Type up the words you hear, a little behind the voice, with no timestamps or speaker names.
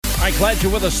right, glad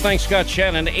you're with us. Thanks, Scott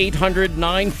Shannon.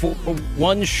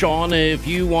 800-941-SEAN if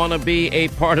you want to be a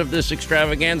part of this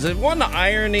extravaganza. One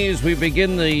irony as we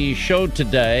begin the show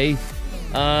today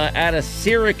at a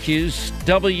Syracuse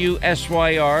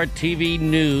WSYR TV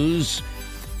News.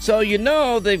 So, you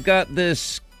know, they've got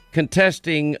this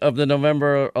contesting of the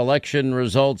November election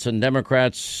results and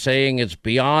Democrats saying it's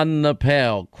beyond the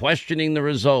pale, questioning the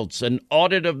results, an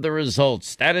audit of the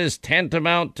results. That is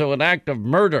tantamount to an act of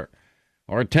murder.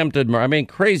 Or attempted murder. I mean,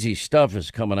 crazy stuff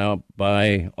is coming out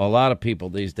by a lot of people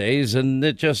these days, and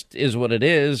it just is what it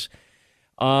is.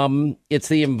 It's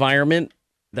the environment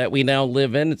that we now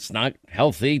live in. It's not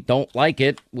healthy. Don't like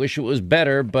it. Wish it was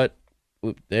better, but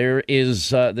there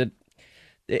is that.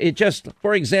 It just,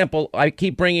 for example, I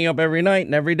keep bringing up every night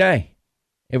and every day.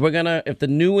 If the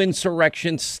new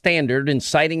insurrection standard,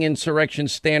 inciting insurrection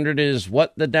standard, is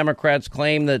what the Democrats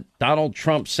claim that Donald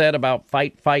Trump said about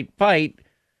fight, fight, fight.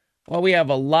 Well, we have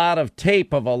a lot of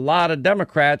tape of a lot of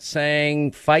Democrats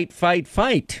saying fight, fight,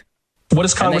 fight. What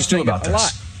does Congress do about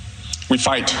this? We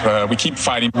fight. We keep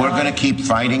fighting. We're going to keep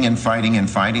fighting and fighting and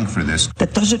fighting for this.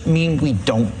 That doesn't mean we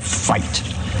don't fight.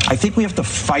 I think we have to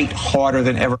fight harder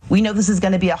than ever. We know this is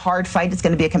going to be a hard fight. It's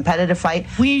going to be a competitive fight.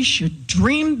 We should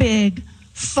dream big,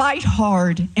 fight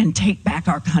hard, and take back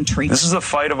our country. This is a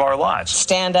fight of our lives.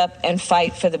 Stand up and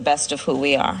fight for the best of who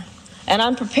we are. And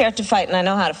I'm prepared to fight, and I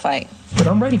know how to fight. But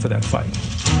I'm ready for that fight.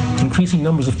 Increasing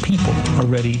numbers of people are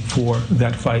ready for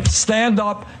that fight. Stand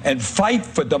up and fight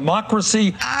for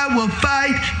democracy. I will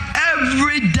fight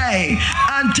every day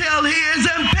until he is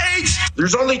impeached.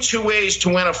 There's only two ways to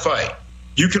win a fight.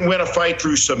 You can win a fight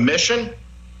through submission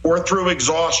or through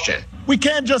exhaustion. We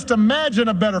can't just imagine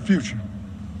a better future.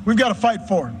 We've got to fight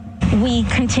for it. We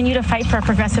continue to fight for a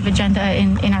progressive agenda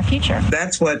in our future.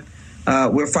 That's what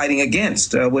we're fighting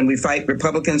against when we fight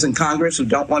Republicans in Congress who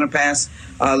don't want to pass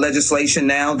legislation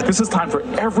now. This is time for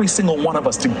every single one of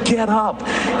us to get up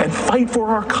and fight for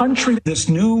our country. This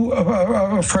new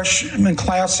freshman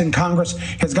class in Congress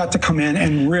has got to come in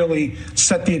and really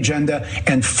set the agenda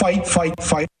and fight, fight,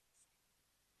 fight.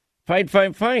 Fight,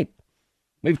 fight, fight.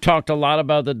 We've talked a lot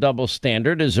about the double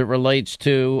standard as it relates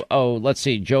to, let's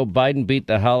see, Joe Biden beat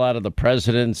the hell out of the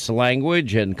president's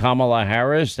language, and Kamala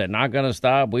Harris, they're not going to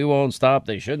stop. We won't stop.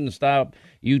 They shouldn't stop.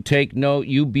 You take note.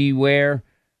 You beware.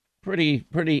 Pretty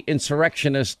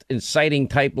insurrectionist, inciting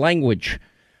type language,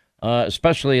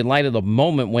 especially in light of the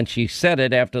moment when she said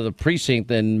it after the precinct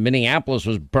in Minneapolis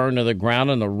was burned to the ground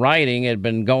and the rioting had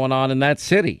been going on in that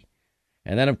city.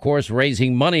 And then, of course,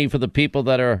 raising money for the people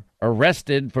that are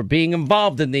arrested for being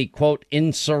involved in the, quote,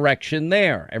 insurrection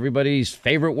there. Everybody's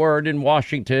favorite word in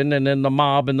Washington and in the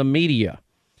mob and the media.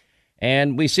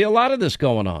 And we see a lot of this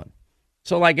going on.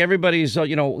 So like everybody's,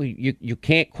 you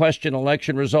can't question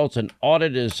election results. An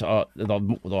audit is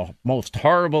the most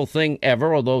horrible thing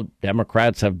ever, although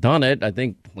Democrats have done it. I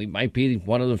think we might be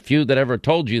one of the few that ever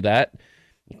told you that,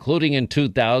 including in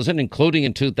 2000, including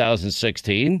in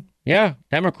 2016. Yeah,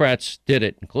 Democrats did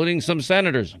it, including some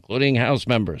senators, including House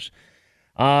members.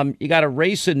 You got a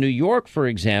race in New York, for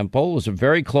example. It was a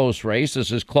very close race.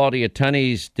 This is Claudia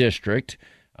Tenney's district.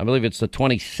 I believe it's the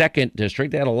 22nd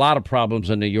district. They had a lot of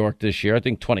problems in New York this year. I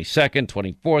think 22nd,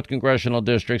 24th congressional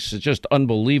districts is just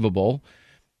unbelievable.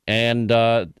 And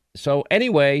so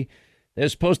anyway, they're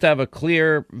supposed to have a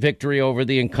clear victory over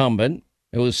the incumbent.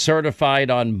 It was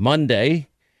certified on Monday.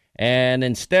 And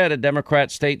instead, a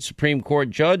Democrat state Supreme Court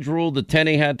judge ruled that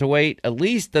Tenney had to wait at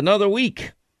least another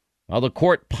week while the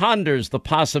court ponders the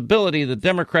possibility the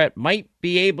Democrat might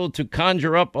be able to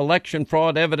conjure up election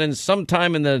fraud evidence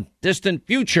sometime in the distant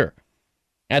future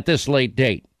at this late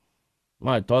date.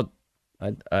 Well, I thought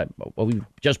we've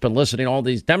just been listening to all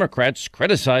these Democrats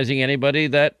criticizing anybody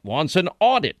that wants an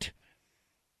audit.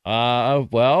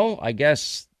 Well, I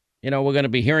guess, we're going to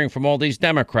be hearing from all these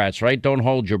Democrats, right? Don't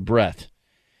hold your breath.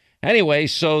 Anyway,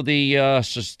 so the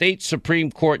state Supreme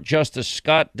Court Justice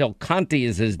Scott Del Conte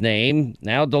is his name,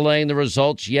 now delaying the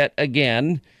results yet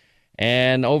again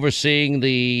and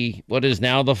overseeing what is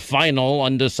now the final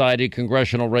undecided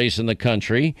congressional race in the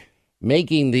country,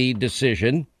 making the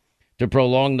decision to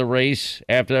prolong the race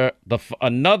after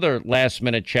another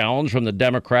last-minute challenge from the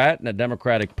Democrat and the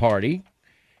Democratic Party.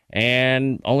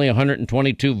 And only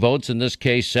 122 votes in this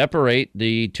case separate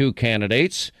the two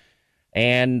candidates.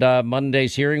 And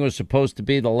Monday's hearing was supposed to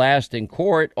be the last in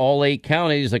court. All 8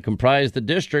 counties that comprise the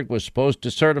district was supposed to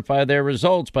certify their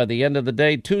results by the end of the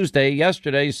day Tuesday.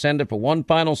 Yesterday, send it for one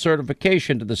final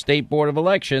certification to the State Board of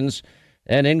Elections.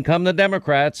 And in come the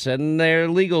Democrats and their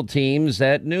legal teams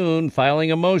at noon,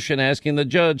 filing a motion asking the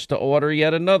judge to order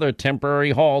yet another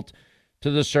temporary halt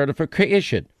to the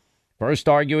certification. First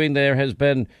arguing there has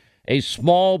been a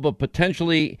small but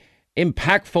potentially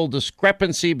impactful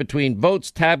discrepancy between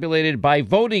votes tabulated by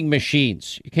voting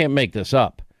machines. You can't make this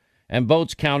up. And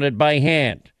votes counted by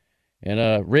hand. In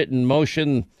a written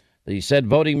motion, the said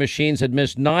voting machines had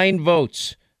missed 9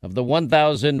 votes of the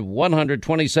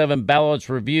 1,127 ballots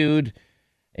reviewed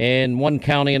in one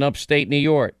county in upstate New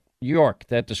York.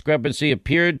 That discrepancy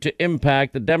appeared to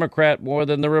impact the Democrat more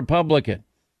than the Republican.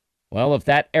 Well, if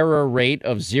that error rate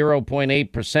of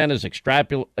 0.8% is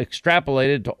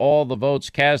extrapolated to all the votes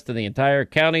cast in the entire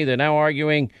county, they're now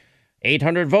arguing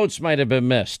 800 votes might have been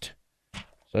missed.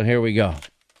 So here we go.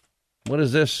 What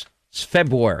is this? It's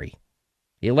February.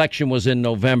 The election was in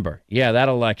November. Yeah, that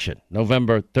election,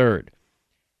 November 3rd.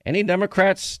 Any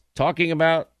Democrats talking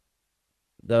about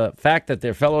the fact that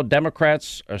their fellow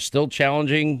Democrats are still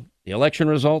challenging the election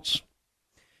results?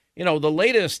 You know, the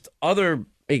latest other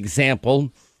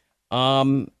example,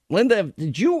 Linda,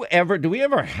 do we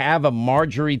ever have a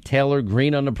Marjorie Taylor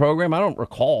Greene on the program? I don't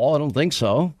recall. I don't think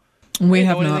so. We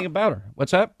have know not. Anything about her?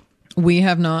 What's that? We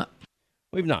have not.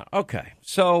 We've not. Okay.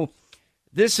 So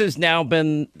this has now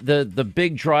been the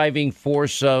big driving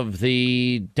force of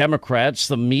the Democrats,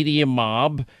 the media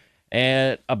mob,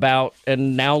 and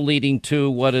now leading to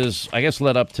what is, I guess,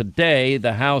 led up today,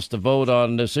 the House to vote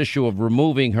on this issue of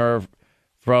removing her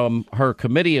from her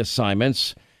committee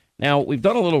assignments. Now, we've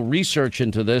done a little research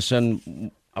into this,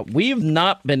 and we've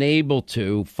not been able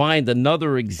to find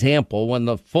another example when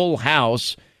the full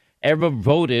House ever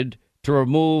voted to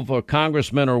remove a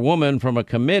congressman or woman from a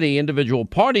committee. Individual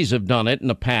parties have done it in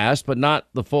the past, but not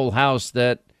the full House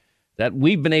that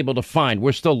we've been able to find.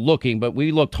 We're still looking, but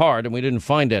we looked hard and we didn't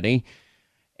find any.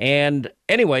 And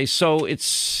anyway, so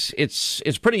it's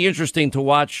pretty interesting to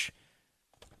watch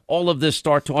all of this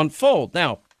start to unfold.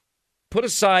 Now, put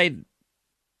aside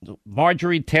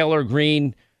Marjorie Taylor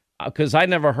Greene, because I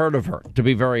never heard of her, to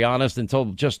be very honest, until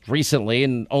just recently,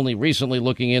 and only recently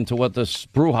looking into what this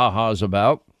brouhaha is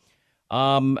about.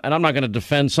 And I'm not going to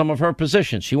defend some of her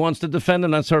positions. She wants to defend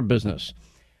them. That's her business.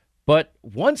 But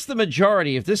once the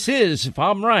majority, if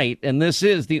I'm right, and this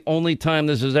is the only time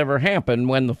this has ever happened,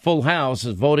 when the full House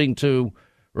is voting to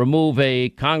remove a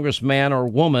congressman or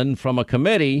woman from a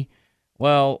committee,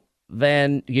 well,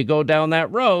 then you go down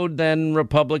that road, then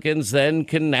Republicans then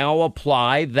can now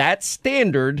apply that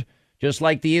standard, just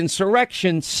like the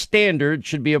insurrection standard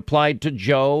should be applied to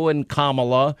Joe and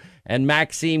Kamala, and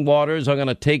Maxine Waters are going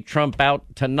to take Trump out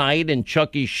tonight, and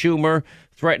Chucky Schumer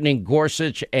threatening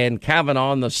Gorsuch and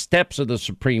Kavanaugh on the steps of the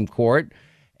Supreme Court,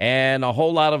 and a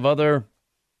whole lot of other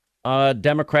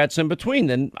Democrats in between.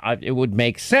 Then it would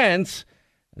make sense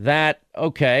that,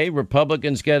 okay,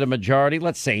 Republicans get a majority,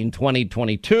 let's say in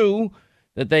 2022,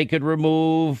 that they could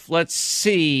remove, let's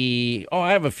see,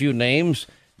 I have a few names,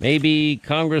 maybe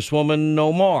Congresswoman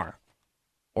Omar,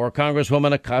 or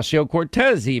Congresswoman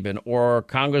Ocasio-Cortez even, or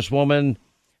Congresswoman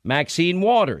Maxine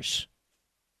Waters,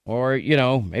 or,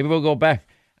 maybe we'll go back.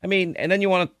 I mean, and then you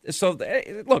want to, so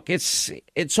look, it's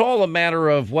all a matter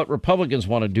of what Republicans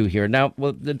want to do here. Now,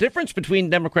 the difference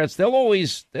between Democrats, they'll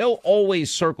always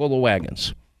circle the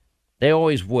wagons. They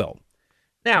always will.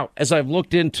 Now, as I've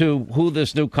looked into who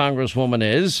this new congresswoman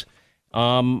is,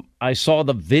 I saw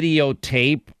the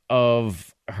videotape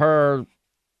of her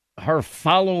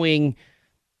following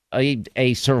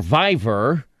a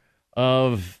survivor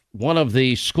of one of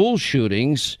the school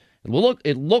shootings.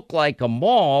 It looked like a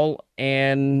mall,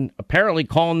 and apparently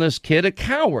calling this kid a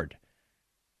coward.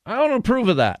 I don't approve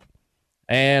of that.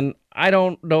 And I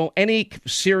don't know any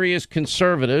serious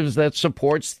conservatives that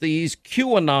supports these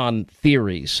QAnon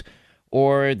theories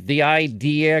or the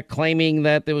idea claiming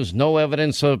that there was no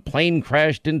evidence a plane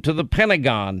crashed into the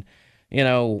Pentagon,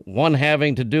 one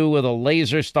having to do with a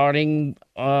laser starting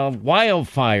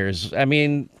wildfires. I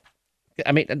mean,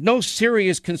 no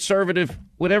serious conservative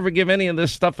would ever give any of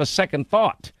this stuff a second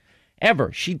thought,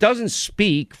 ever. She doesn't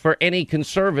speak for any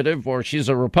conservative, or she's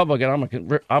a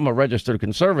Republican. I'm a registered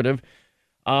conservative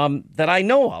that I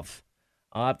know of.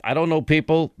 I don't know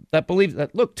people that believe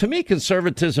that. Look, to me,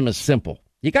 conservatism is simple.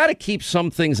 You got to keep some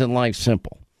things in life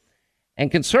simple. And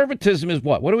conservatism is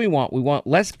what? What do we want? We want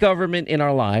less government in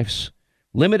our lives,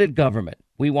 limited government.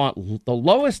 We want the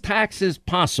lowest taxes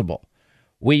possible.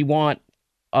 We want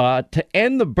to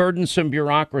end the burdensome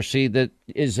bureaucracy that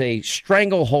is a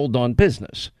stranglehold on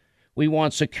business. We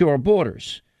want secure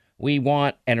borders. We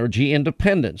want energy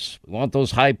independence. We want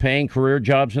those high-paying career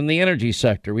jobs in the energy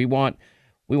sector. We want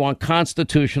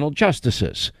constitutional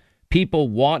justices. People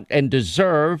want and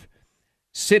deserve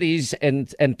cities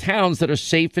and towns that are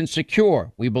safe and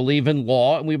secure. We believe in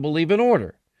law and we believe in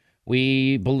order.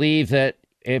 We believe that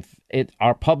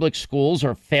our public schools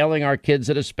are failing our kids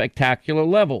at a spectacular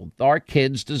level. Our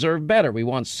kids deserve better. We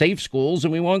want safe schools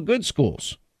and we want good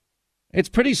schools. It's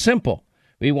pretty simple.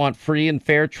 We want free and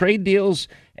fair trade deals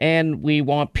and we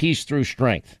want peace through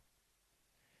strength.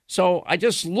 So I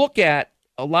just look at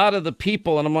a lot of the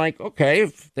people and I'm like, okay,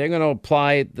 if they're going to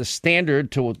apply the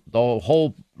standard to the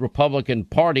whole Republican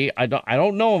Party, I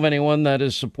don't know of anyone that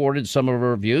has supported some of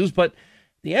her views, but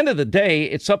at the end of the day,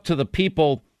 it's up to the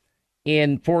people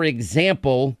in, for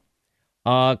example,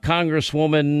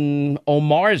 Congresswoman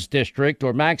Omar's district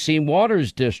or Maxine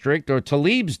Waters' district or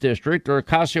Tlaib's district or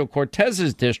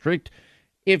Ocasio-Cortez's district,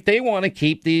 if they want to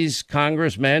keep these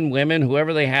congressmen, women,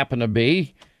 whoever they happen to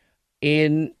be,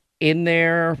 in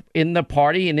the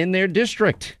party and in their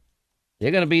district.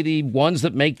 They're going to be the ones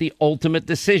that make the ultimate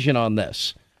decision on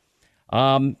this.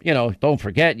 Don't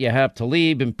forget, you have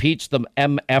Tlaib impeach the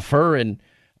MFer, and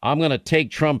I'm going to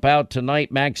take Trump out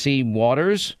tonight, Maxine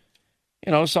Waters.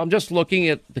 So I'm just looking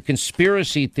at the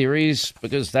conspiracy theories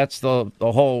because that's the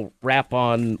whole rap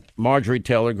on Marjorie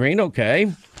Taylor Greene.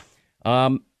 Okay.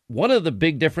 One of the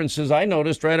big differences I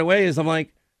noticed right away is I'm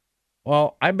like,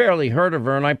 well, I barely heard of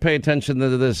her and I pay attention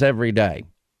to this every day.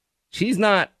 She's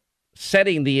not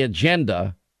setting the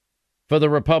agenda for the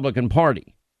Republican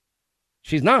Party.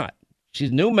 She's not.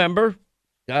 She's a new member.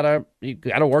 You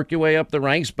gotta work your way up the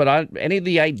ranks. But any of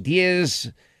the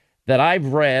ideas that I've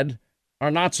read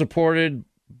are not supported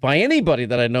by anybody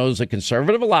that I know is a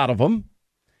conservative, a lot of them.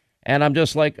 And I'm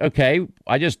just like, okay,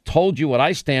 I just told you what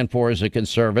I stand for as a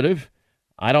conservative.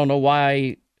 I don't know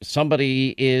why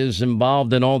somebody is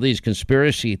involved in all these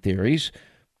conspiracy theories,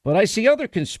 but I see other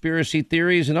conspiracy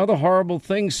theories and other horrible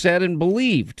things said and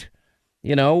believed.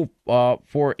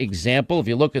 For example, if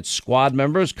you look at squad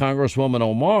members, Congresswoman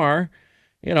Omar,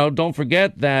 don't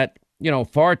forget that,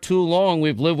 far too long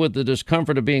we've lived with the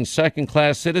discomfort of being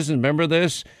second-class citizens. Remember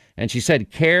this? And she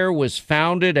said CARE was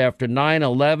founded after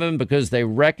 9/11 because they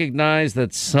recognized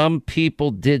that some people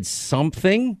did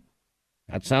something.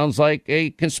 That sounds like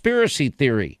a conspiracy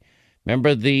theory.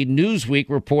 Remember the Newsweek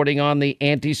reporting on the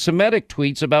anti-Semitic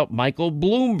tweets about Michael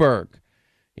Bloomberg,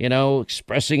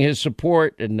 expressing his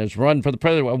support and his run for the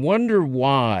president. I wonder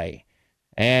why.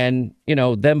 And,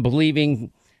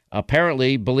 them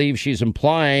apparently believe she's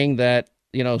implying that,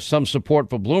 some support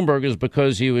for Bloomberg is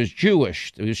because he was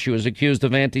Jewish. She was accused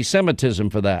of anti-Semitism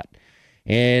for that.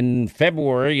 In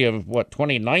February of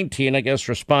 2019, I guess,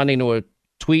 responding to a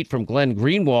tweet from Glenn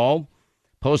Greenwald,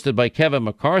 posted by Kevin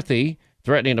McCarthy,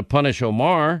 threatening to punish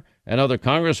Omar and other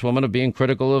congresswomen of being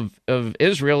critical of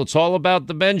Israel. It's all about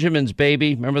the Benjamins,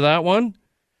 baby. Remember that one?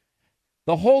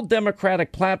 The whole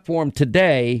Democratic platform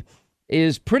today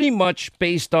is pretty much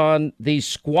based on the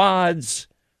squad's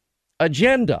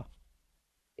agenda.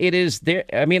 It is there.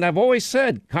 I mean, I've always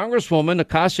said Congresswoman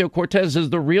Ocasio-Cortez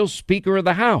is the real Speaker of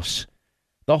the House.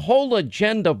 The whole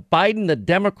agenda Biden, the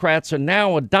Democrats are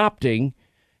now adopting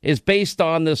is based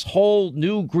on this whole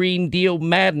new Green Deal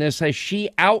madness as she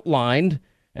outlined.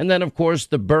 And then, of course,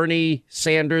 the Bernie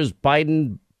Sanders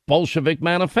Biden Bolshevik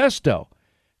manifesto.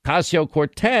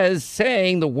 Ocasio-Cortez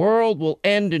saying the world will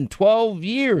end in 12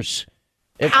 years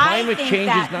if climate change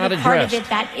is not addressed. Part of it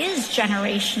that is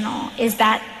generational is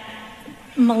that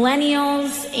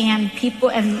millennials and people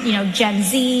and, Gen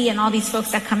Z and all these folks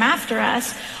that come after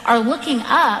us are looking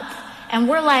up and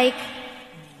we're like,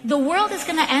 the world is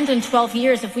going to end in 12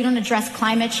 years if we don't address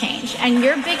climate change. And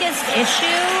your biggest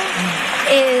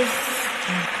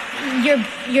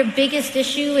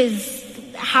issue is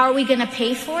how are we going to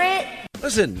pay for it?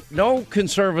 Listen, no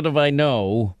conservative I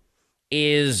know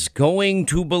is going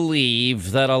to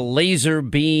believe that a laser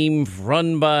beam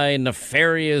run by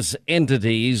nefarious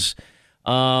entities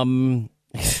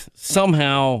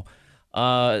somehow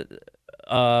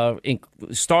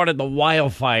started the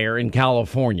wildfire in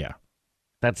California.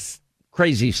 That's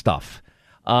crazy stuff.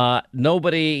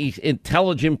 Nobody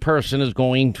intelligent person is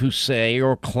going to say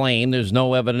or claim there's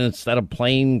no evidence that a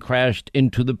plane crashed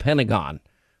into the Pentagon.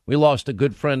 We lost a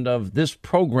good friend of this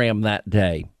program that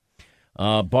day,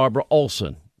 Barbara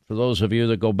Olson, for those of you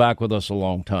that go back with us a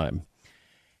long time.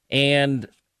 And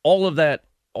all of that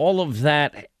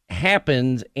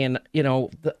happened. And,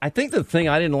 I think the thing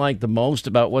I didn't like the most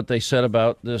about what they said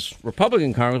about this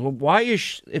Republican Congress, well, why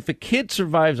is, if a kid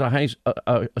survives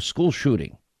a school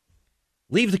shooting,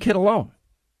 leave the kid alone.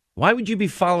 Why would you be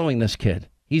following this kid?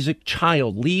 He's a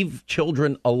child. Leave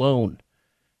children alone.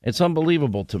 It's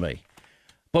unbelievable to me.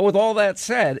 But with all that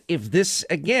said, if this,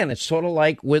 again, it's sort of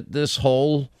like with this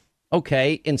whole,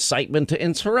 incitement to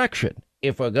insurrection.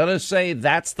 If we're going to say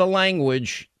that's the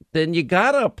language, then you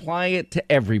got to apply it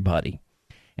to everybody.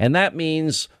 And that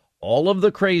means all of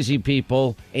the crazy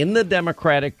people in the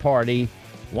Democratic Party.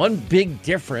 One big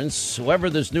difference, whoever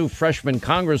this new freshman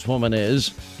congresswoman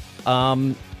is,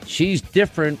 she's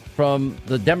different from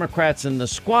the Democrats in the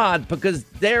squad because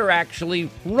they're actually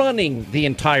running the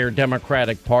entire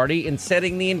Democratic Party and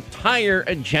setting the entire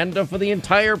agenda for the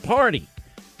entire party.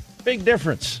 Big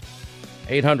difference.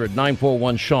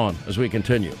 800-941-SEAN as we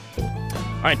continue.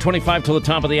 All right, 25 till the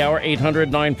top of the hour,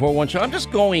 800-941-SEAN. I'm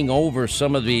just going over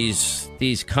some of these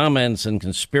comments and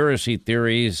conspiracy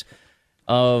theories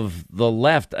of the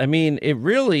left. I mean, it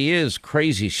really is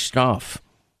crazy stuff.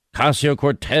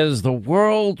 Ocasio-Cortez, the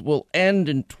world will end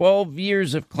in 12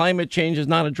 years if climate change is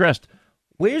not addressed.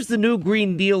 Where's the new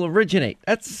Green Deal originate?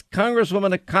 That's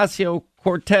Congresswoman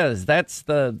Ocasio-Cortez. That's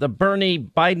the Bernie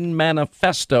Biden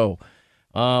manifesto.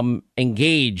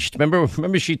 Engaged.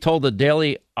 Remember she told the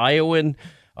Daily Iowan,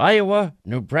 Iowa,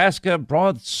 Nebraska,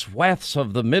 broad swaths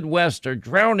of the Midwest are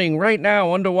drowning right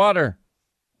now underwater.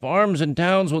 Farms and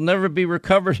towns will never be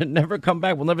recovered and never come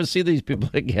back. We'll never see these people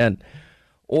again.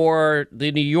 Or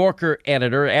the New Yorker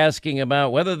editor asking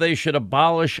about whether they should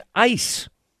abolish ICE.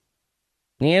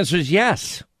 The answer is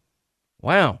yes.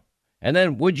 Wow. And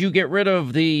then would you get rid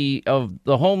of the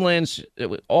Homeland,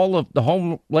 all of the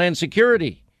Homeland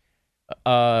Security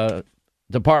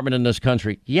department in this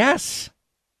country? Yes,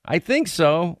 I think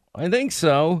so.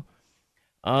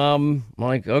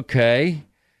 Like, okay.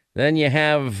 Then you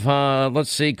have,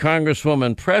 let's see,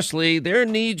 Congresswoman Presley. There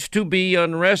needs to be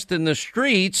unrest in the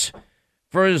streets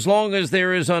for as long as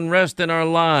there is unrest in our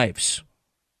lives.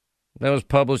 That was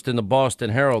published in the Boston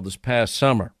Herald this past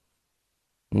summer.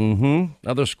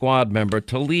 Another squad member,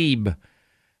 Tlaib.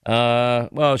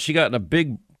 Well, she got in a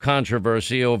big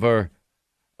controversy over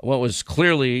what was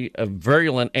clearly a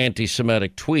virulent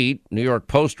anti-Semitic tweet. New York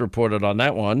Post reported on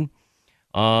that one.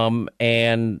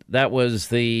 And that was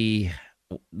the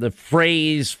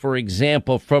phrase, for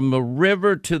example, from the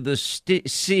river to the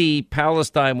sea,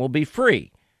 Palestine will be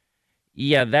free.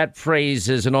 Yeah, that phrase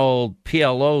is an old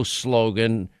PLO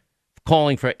slogan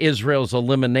calling for Israel's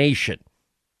elimination.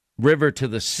 River to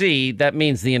the sea, that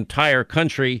means the entire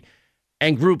country,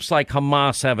 and groups like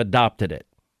Hamas have adopted it.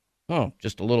 Oh,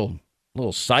 just a little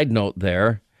side note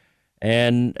there.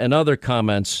 And other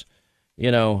comments,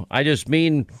 I just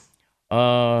mean,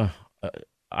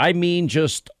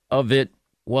 just of it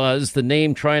was the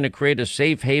name trying to create a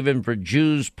safe haven for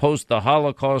Jews post the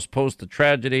Holocaust, post the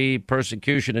tragedy,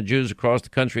 persecution of Jews across the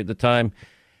country at the time.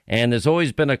 And there's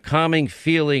always been a calming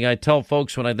feeling, I tell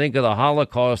folks, when I think of the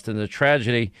Holocaust and the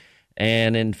tragedy.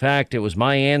 And in fact, it was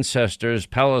my ancestors,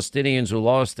 Palestinians, who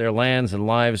lost their lands and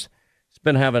lives. It's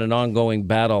been having an ongoing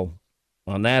battle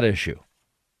on that issue.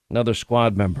 Another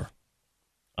squad member.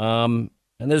 And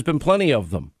there's been plenty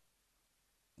of them.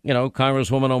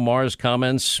 Congresswoman Omar's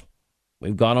comments,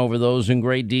 we've gone over those in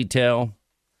great detail,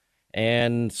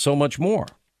 and so much more.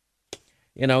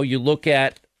 You look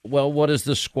at, well, what is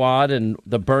the squad and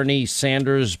the Bernie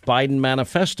Sanders Biden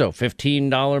manifesto?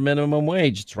 $15 minimum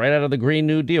wage. It's right out of the Green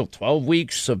New Deal. 12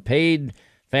 weeks of paid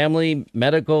family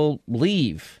medical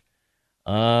leave.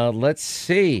 Let's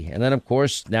see. And then, of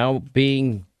course, now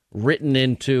being written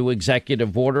into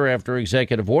executive order after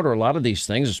executive order, a lot of these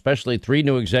things, especially 3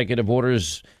 new executive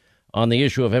orders on the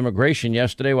issue of immigration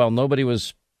yesterday while nobody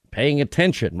was paying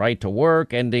attention. Right to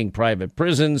work, ending private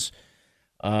prisons,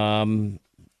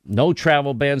 no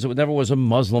travel bans. It never was a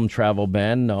Muslim travel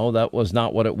ban. No, that was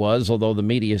not what it was, although the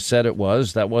media said it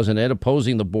was. That wasn't it.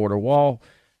 Opposing the border wall.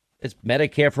 It's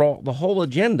Medicare for all. The whole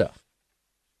agenda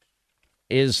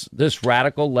is this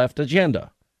radical left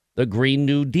agenda, the Green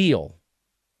New Deal.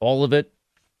 All of it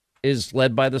is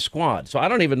led by the squad. So I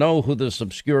don't even know who this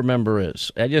obscure member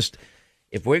is.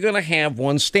 If we're going to have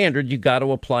one standard, you got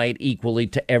to apply it equally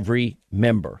to every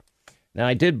member. Now,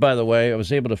 I did, by the way, I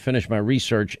was able to finish my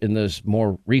research in this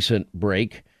more recent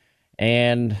break.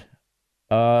 And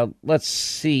let's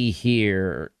see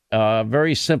here.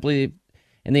 Very simply,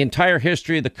 in the entire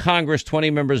history of the Congress, 20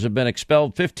 members have been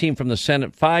expelled, 15 from the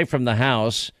Senate, 5 from the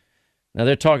House. Now,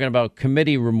 they're talking about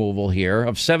committee removal here.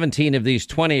 Of 17 of these,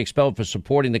 20 expelled for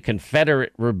supporting the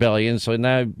Confederate rebellion. So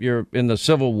now you're in the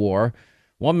Civil War.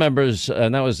 One member's,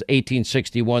 and that was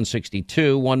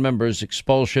 1861-62. One member's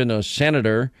expulsion, a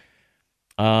senator,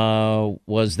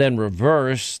 was then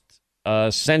reversed.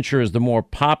 Censure is the more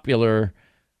popular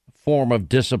form of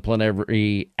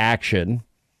disciplinary action,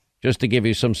 just to give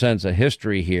you some sense of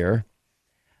history here.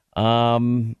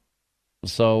 So,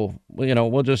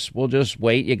 we'll just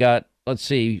wait. You got, let's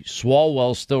see,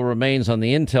 Swalwell still remains on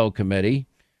the Intel Committee.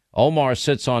 Omar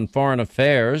sits on Foreign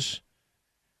Affairs.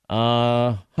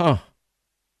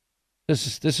 This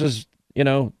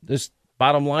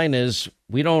bottom line is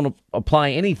we don't apply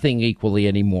anything equally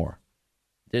anymore.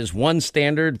 There's one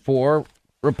standard for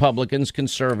Republicans,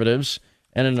 conservatives,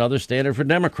 and another standard for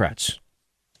Democrats.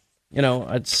 You know,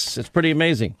 it's pretty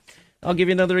amazing. I'll give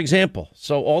you another example.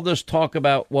 So all this talk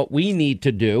about what we need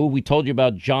to do, we told you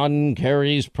about John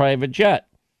Kerry's private jet.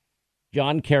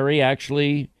 John Kerry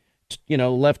actually,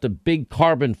 left a big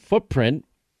carbon footprint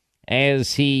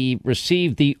as he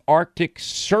received the Arctic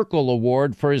Circle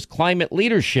Award for his climate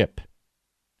leadership.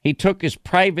 He took his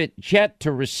private jet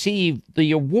to receive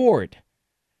the award.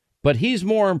 But he's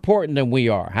more important than we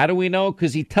are. How do we know?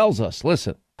 Because he tells us.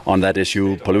 Listen. On that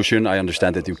issue, pollution, I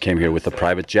understand that you came here with a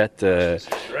private jet.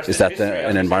 Is that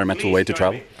an environmental way to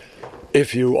travel?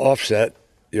 If you offset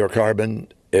your carbon,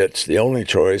 it's the only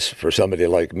choice for somebody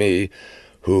like me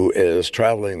who is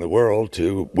traveling the world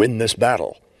to win this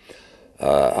battle.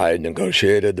 I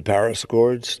negotiated the Paris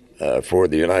Accords for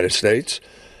the United States.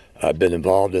 I've been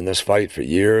involved in this fight for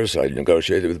years. I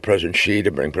negotiated with President Xi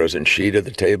to bring President Xi to the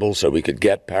table so we could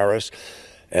get Paris.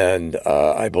 And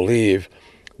I believe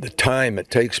the time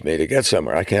it takes me to get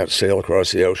somewhere, I can't sail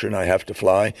across the ocean. I have to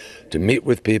fly to meet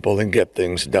with people and get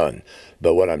things done.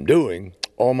 But what I'm doing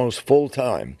almost full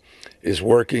time is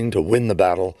working to win the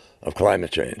battle of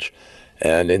climate change.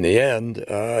 And in the end,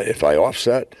 if I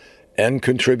offset and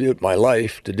contribute my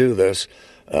life to do this,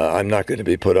 I'm not going to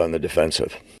be put on the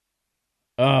defensive.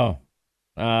 Oh,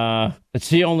 it's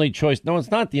the only choice. No, it's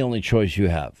not the only choice you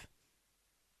have.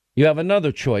 You have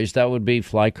another choice. That would be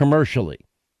fly commercially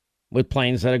with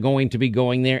planes that are going to be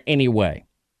going there anyway,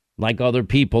 like other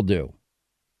people do.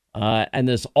 And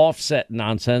this offset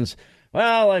nonsense.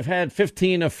 Well, I've had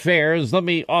 15 affairs. Let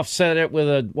me offset it with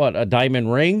a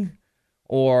diamond ring,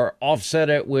 or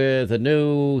offset it with a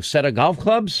new set of golf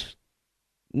clubs.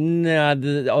 Nah,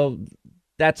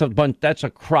 that's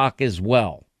a crock as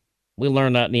well. We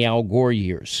learned that in the Al Gore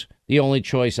years. The only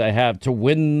choice I have to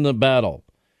win the battle.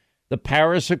 The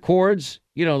Paris Accords,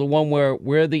 the one where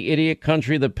we're the idiot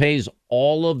country that pays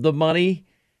all of the money.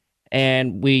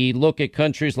 And we look at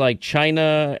countries like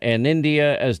China and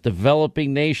India as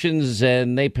developing nations,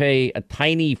 and they pay a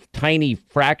tiny, tiny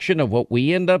fraction of what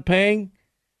we end up paying.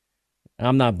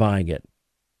 I'm not buying it.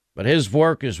 But his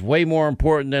work is way more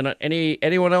important than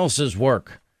anyone else's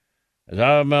work. As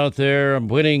I'm out there, I'm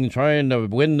trying to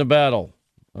win the battle.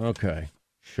 Okay,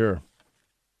 sure.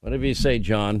 Whatever you say,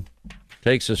 John.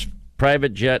 Takes his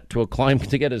private jet to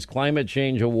get his climate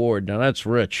change award. Now that's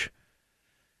rich.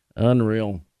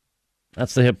 Unreal.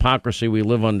 That's the hypocrisy we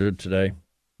live under today.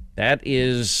 That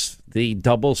is the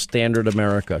double standard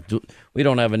America. We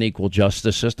don't have an equal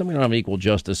justice system. We don't have equal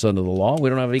justice under the law. We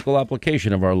don't have equal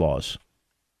application of our laws.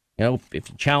 If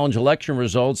you challenge election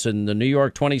results in the New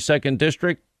York 22nd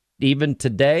District, even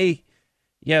today,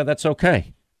 yeah, that's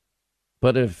okay.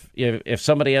 But if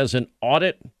somebody has an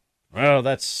audit, well,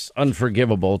 that's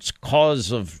unforgivable. It's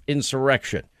cause of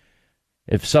insurrection.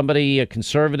 If somebody, a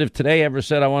conservative today, ever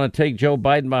said, I want to take Joe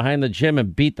Biden behind the gym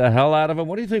and beat the hell out of him,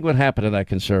 what do you think would happen to that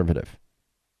conservative?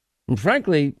 And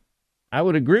frankly, I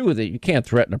would agree with it. You can't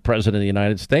threaten a president of the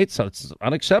United States. So it's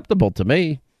unacceptable to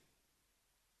me.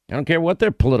 I don't care what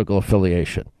their political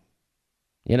affiliation.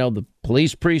 The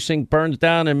police precinct burns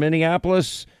down in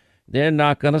Minneapolis. They're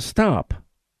not going to stop.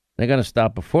 They're going to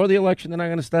stop before the election. They're not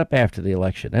going to stop after the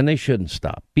election. And they shouldn't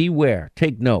stop. Beware.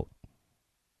 Take note.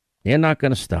 They're not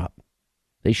going to stop.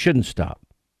 They shouldn't stop.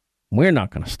 We're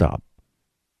not going to stop.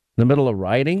 In the middle of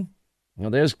rioting,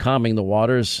 there's calming the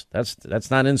waters. That's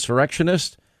not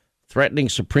insurrectionist. Threatening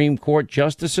Supreme Court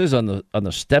justices on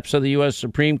the steps of the U.S.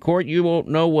 Supreme Court. You won't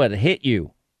know what hit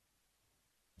you.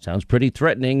 Sounds pretty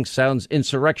threatening. Sounds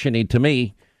insurrection-y to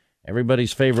me.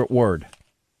 Everybody's favorite word.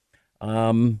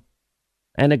 And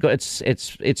it's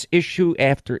issue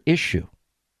after issue.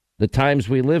 The times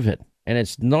we live in, and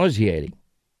it's nauseating.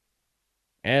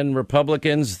 And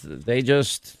Republicans, they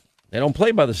don't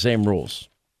play by the same rules.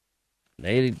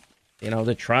 They're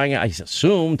trying, I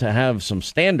assume, to have some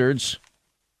standards.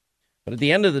 But at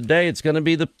the end of the day, it's going to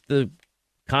be the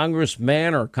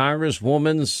congressman or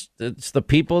congresswoman's, it's the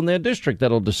people in their district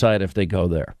that'll decide if they go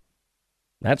there.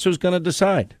 That's who's going to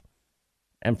decide.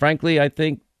 And frankly, I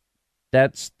think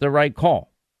that's the right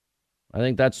call. I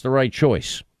think that's the right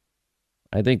choice.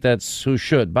 I think that's who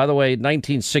should. By the way,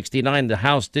 1969, the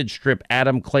House did strip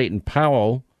Adam Clayton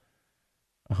Powell.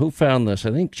 Who found this?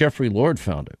 I think Jeffrey Lord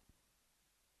found it.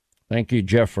 Thank you,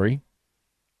 Jeffrey.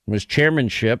 His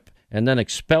chairmanship, and then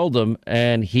expelled him,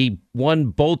 and he won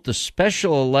both the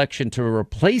special election to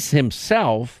replace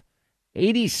himself,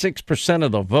 86%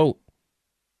 of the vote,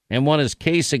 and won his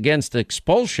case against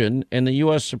expulsion in the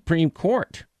U.S. Supreme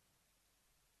Court.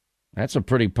 That's a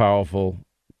pretty powerful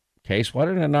case. Why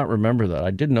did I not remember that?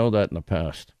 I did know that in the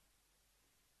past.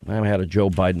 I haven't had a Joe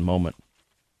Biden moment.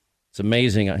 It's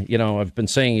amazing. I've been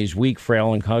saying he's weak,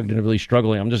 frail, and cognitively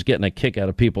struggling. I'm just getting a kick out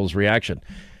of people's reaction.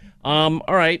 All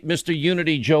right, Mr.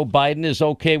 Unity Joe Biden is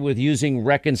okay with using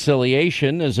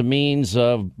reconciliation as a means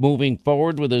of moving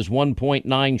forward with his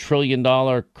 $1.9 trillion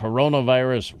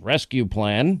coronavirus rescue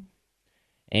plan.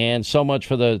 And so much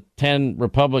for the 10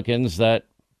 Republicans that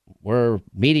were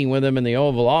meeting with him in the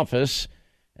Oval Office,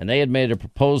 and they had made a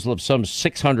proposal of some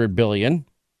 $600 billion.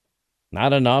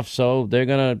 Not enough, so they're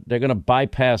gonna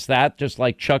bypass that, just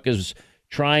like Chuck is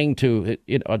trying to,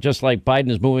 just like Biden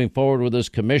is moving forward with his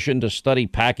commission to study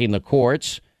packing the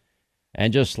courts,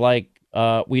 and just like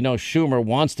we know Schumer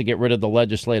wants to get rid of the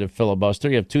legislative filibuster.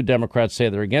 You have two Democrats say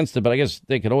they're against it, but I guess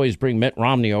they could always bring Mitt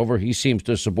Romney over. He seems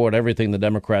to support everything the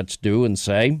Democrats do and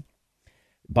say.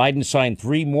 Biden signed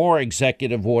 3 more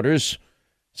executive orders,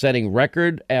 setting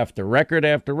record after record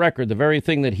after record. The very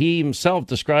thing that he himself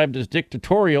described as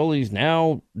dictatorial, he's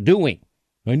now doing.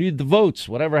 I need the votes.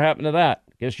 Whatever happened to that?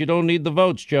 Guess you don't need the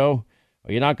votes, Joe.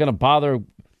 Or you're not going to bother,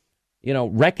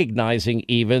 recognizing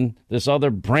even this other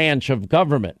branch of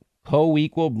government.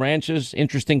 Co-equal branches,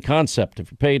 interesting concept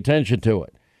if you pay attention to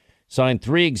it. Signed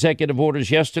 3 executive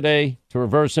orders yesterday to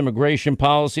reverse immigration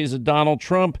policies of Donald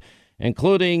Trump,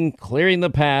 including clearing the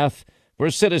path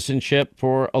for citizenship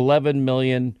for 11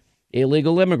 million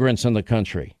illegal immigrants in the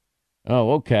country.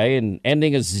 Oh, okay. And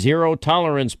ending a zero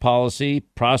tolerance policy,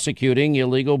 prosecuting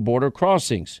illegal border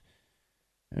crossings.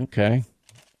 Okay.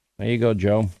 There you go,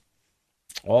 Joe.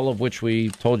 All of which we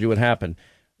told you would happen.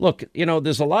 Look,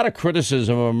 there's a lot of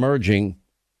criticism emerging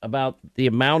about the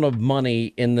amount of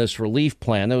money in this relief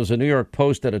plan. There was a New York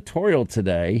Post editorial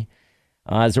today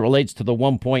as it relates to the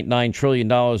 $1.9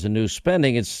 trillion in new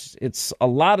spending. It's a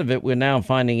lot of it we're now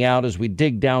finding out as we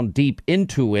dig down deep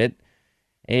into it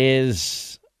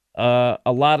is a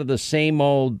lot of the same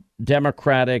old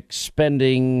Democratic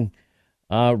spending,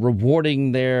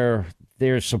 rewarding their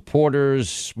supporter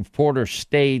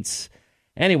states.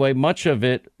 Anyway, much of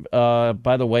it,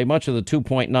 by the way, much of the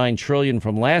 $2.9 trillion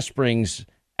from last spring's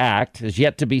act is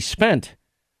yet to be spent,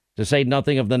 to say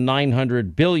nothing of the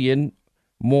 $900 billion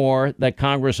more that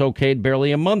Congress okayed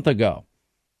barely a month ago.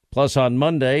 Plus, on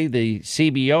Monday, the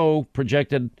CBO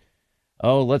projected,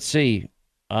 robust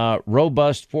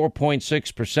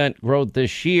 4.6% growth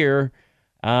this year,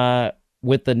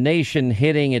 with the nation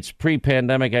hitting its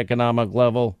pre-pandemic economic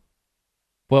level,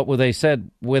 but what they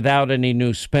said, without any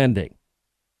new spending.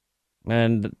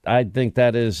 And I think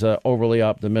that is overly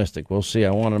optimistic. We'll see.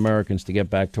 I want Americans to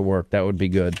get back to work. That would be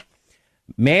good.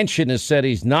 Manchin has said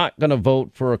he's not going to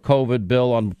vote for a COVID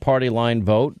bill on party line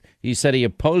vote. He said he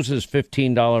opposes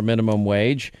 $15 minimum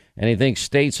wage, and he thinks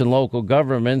states and local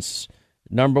governments,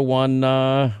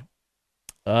 local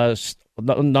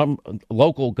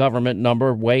government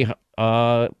number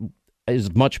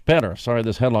is much better. Sorry,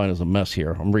 this headline is a mess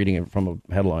here. I'm reading it from a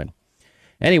headline.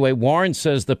 Anyway, Warren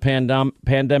says the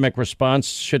pandemic response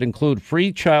should include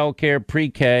free childcare,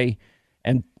 pre-K,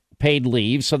 and paid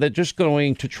leave. So they're just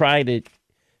going to try to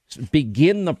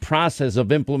begin the process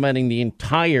of implementing the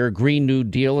entire Green New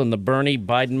Deal in the Bernie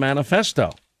Biden manifesto.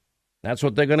 That's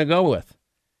what they're going to go with.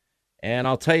 And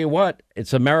I'll tell you what,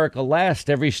 it's America last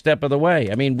every step of the way.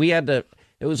 I mean, it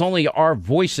was only our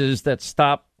voices that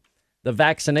stopped the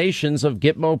vaccinations of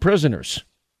Gitmo prisoners.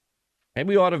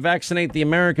 Maybe we ought to vaccinate the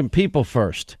American people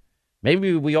first.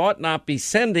 Maybe we ought not be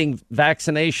sending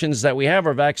vaccinations that we have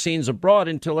or vaccines abroad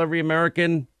until every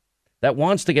American that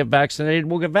wants to get vaccinated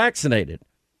will get vaccinated.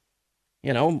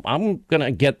 I'm going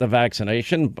to get the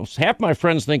vaccination. Half my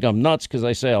friends think I'm nuts because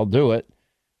I say I'll do it.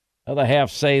 The other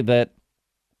half say that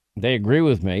they agree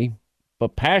with me,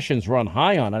 but passions run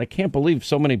high on it. I can't believe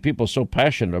so many people are so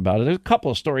passionate about it. There's a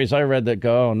couple of stories I read that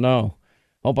go, oh, no,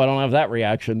 hope I don't have that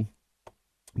reaction.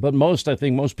 But I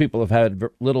think most people have had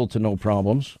little to no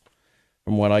problems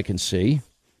from what I can see.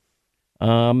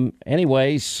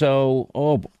 Anyway,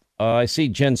 so, I see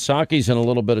Jen Psaki's in a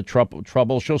little bit of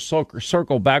trouble. She'll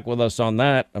circle back with us on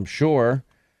that, I'm sure,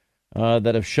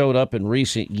 that have showed up in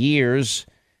recent years.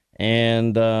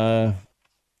 And,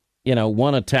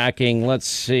 one attacking, let's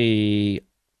see,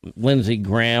 Lindsey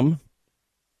Graham.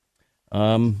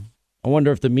 I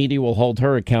wonder if the media will hold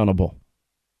her accountable.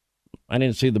 I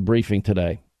didn't see the briefing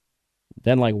today.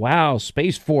 Then wow,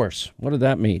 Space Force. What did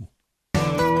that mean?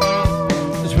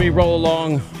 As we roll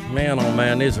along, man, oh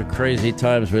man, these are crazy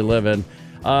times we live in.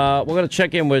 We're going to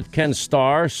check in with Ken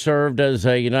Starr, served as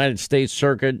a United States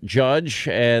Circuit Judge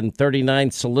and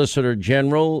 39th Solicitor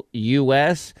General,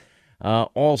 U.S.,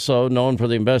 also known for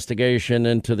the investigation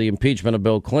into the impeachment of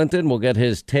Bill Clinton. We'll get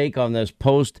his take on this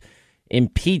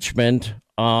post-impeachment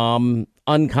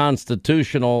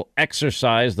unconstitutional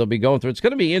exercise they'll be going through. It's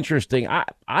going to be interesting.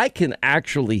 I can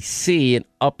actually see an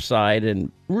upside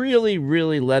in really,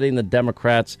 really letting the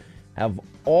Democrats have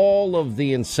all of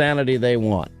the insanity they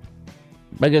want,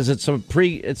 because it's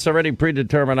already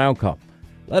predetermined outcome.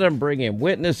 Let them bring in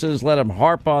witnesses. Let them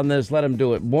harp on this. Let them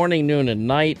do it morning, noon, and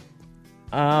night.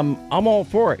 I'm all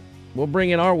for it. We'll bring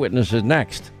in our witnesses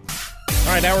next.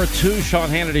 All right, hour 2, Sean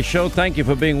Hannity Show. Thank you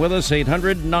for being with us.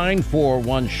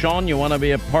 800-941-SEAN. You want to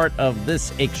be a part of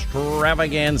this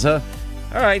extravaganza.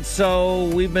 All right, so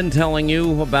we've been telling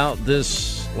you about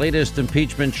this latest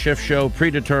impeachment shift show,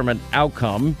 predetermined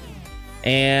outcome.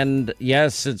 And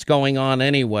yes, it's going on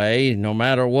anyway, no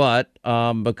matter what,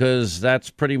 because that's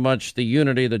pretty much the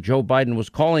unity that Joe Biden was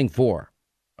calling for,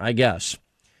 I guess.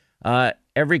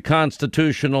 Every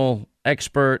constitutional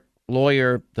expert,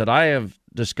 lawyer that I have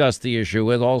discussed the issue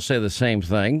with all say the same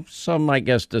thing. Some, I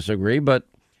guess, disagree, but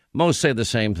most say the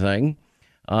same thing,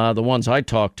 the ones I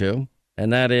talk to,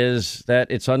 and that is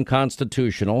that it's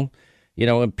unconstitutional. You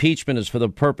know, impeachment is for the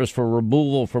purpose for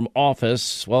removal from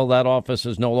office. Well, that office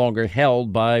is no longer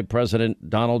held by President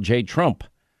Donald J. Trump.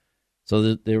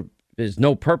 So there is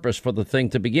no purpose for the thing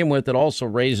to begin with. It also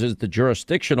raises the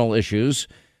jurisdictional issues.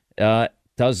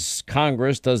 Does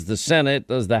Congress, does the Senate,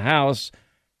 does the House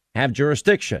have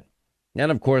jurisdiction?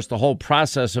 And, of course, the whole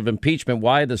process of impeachment,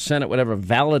 why the Senate would ever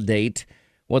validate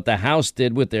what the House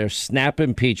did with their snap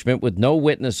impeachment with no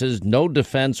witnesses, no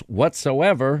defense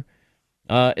whatsoever,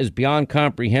 is beyond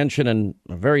comprehension and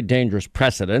a very dangerous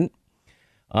precedent.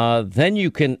 Then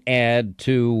you can add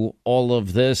to all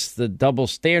of this the double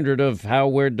standard of how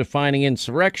we're defining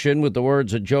insurrection with the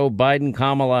words of Joe Biden,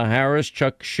 Kamala Harris,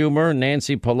 Chuck Schumer,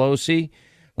 Nancy Pelosi,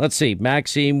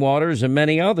 Maxine Waters, and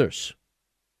many others.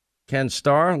 Ken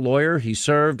Starr, lawyer, he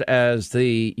served as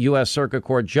the U.S. Circuit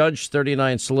Court Judge,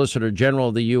 39th Solicitor General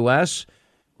of the U.S.,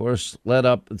 of course, led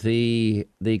up the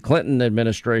Clinton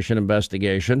administration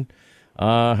investigation.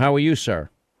 How are you, sir?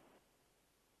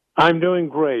 I'm doing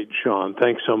great, Sean.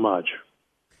 Thanks so much.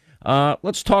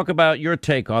 Let's talk about your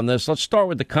take on this. Let's start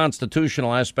with the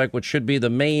constitutional aspect, which should be the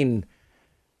main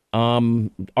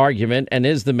argument and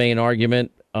is the main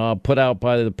argument put out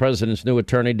by the president's new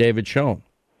attorney, David Schoen.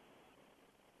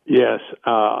 Yes,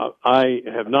 I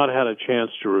have not had a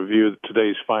chance to review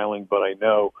today's filing, but I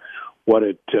know what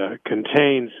it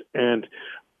contains, and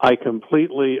I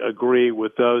completely agree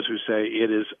with those who say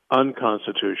it is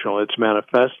unconstitutional. It's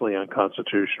manifestly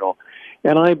unconstitutional.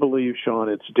 And I believe, Sean,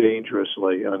 it's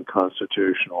dangerously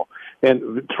unconstitutional.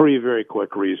 And 3 very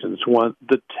quick reasons. One,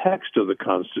 the text of the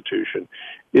Constitution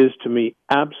is, to me,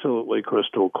 absolutely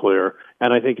crystal clear.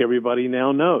 And I think everybody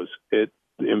now knows it.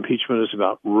 Impeachment is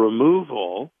about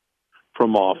removal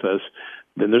from office.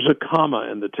 Then there's a comma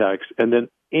in the text, and then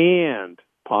and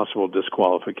possible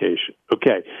disqualification.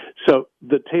 Okay, so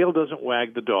the tail doesn't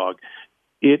wag the dog.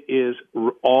 It is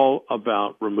all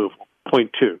about removal. Point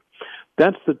 2,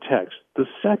 that's the text. The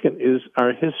second is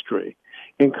our history.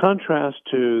 In contrast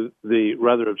to the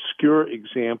rather obscure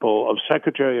example of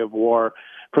Secretary of War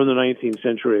from the 19th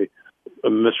century,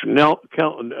 Mr.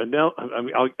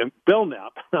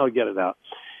 Belknap, I'll get it out.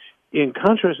 In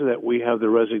contrast to that, we have the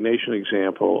resignation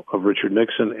example of Richard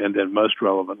Nixon, and then most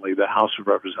relevantly, the House of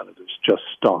Representatives just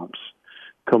stops,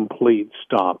 complete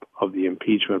stop of the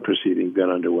impeachment proceeding then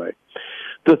underway.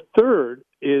 The third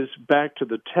is back to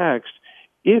the text.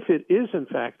 If it is, in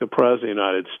fact, the President of the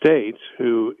United States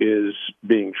who is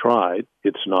being tried,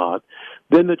 it's not,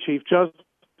 then the Chief Justice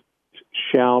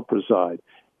shall preside.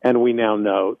 And we now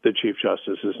know the Chief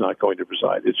Justice is not going to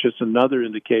preside. It's just another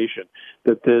indication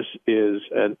that this is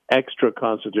an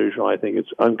extra-constitutional, I think it's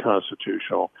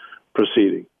unconstitutional,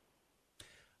 proceeding.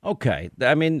 Okay.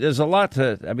 I mean, there's a lot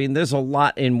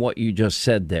in what you just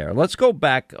said there. Let's go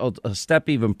back a step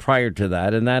even prior to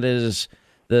that, and that is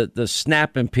the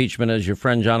snap impeachment, as your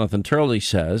friend Jonathan Turley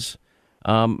says.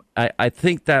 I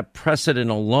think that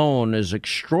precedent alone is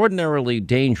extraordinarily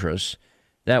dangerous,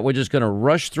 that we're just going to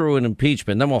rush through an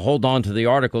impeachment. Then we'll hold on to the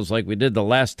articles like we did the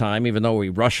last time, even though we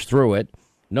rushed through it.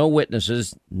 No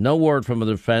witnesses, no word from the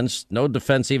defense, no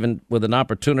defense even with an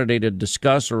opportunity to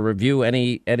discuss or review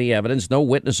any evidence, no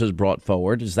witnesses brought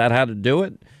forward. Is that how to do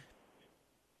it?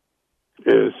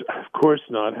 It is, of course,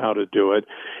 not how to do it.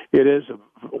 It is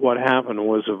what happened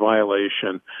was a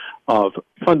violation of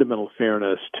fundamental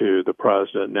fairness to the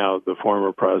president, now the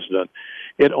former president.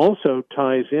 It also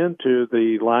ties into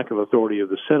the lack of authority of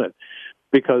the Senate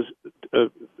because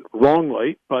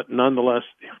wrongly, but nonetheless,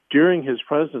 during his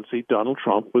presidency, Donald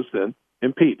Trump was then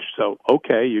impeached. So,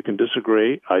 okay, you can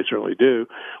disagree, I certainly do,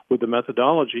 with the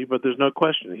methodology, but there's no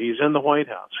question. He's in the White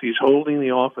House. He's holding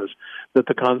the office that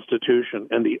the Constitution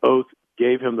and the oath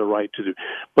gave him the right to do.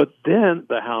 But then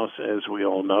the House, as we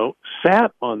all know,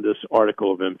 sat on this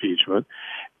article of impeachment.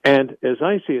 And as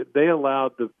I see it, they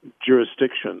allowed the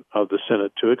jurisdiction of the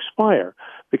Senate to expire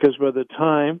because by the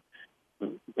time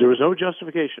there was no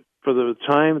justification for the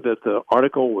time that the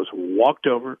article was walked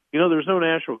over. There's no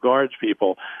National Guards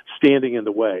people standing in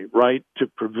the way, right, to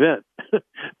prevent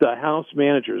the House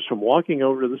managers from walking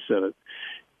over to the Senate.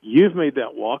 You've made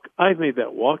that walk. I've made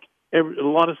that walk. A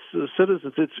lot of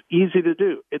citizens, it's easy to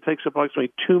do. It takes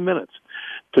approximately 2 minutes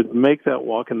to make that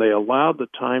walk, and they allowed the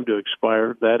time to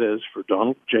expire, that is, for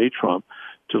Donald J. Trump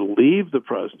to leave the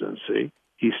presidency.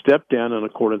 He stepped down in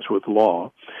accordance with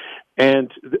law,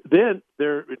 and then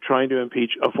they're trying to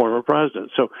impeach a former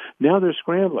president. So now they're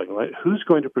scrambling, right? Who's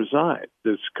going to preside?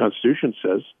 The Constitution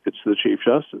says it's the Chief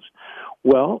Justice.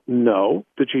 Well, no,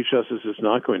 the Chief Justice is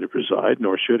not going to preside,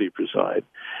 nor should he preside.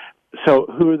 So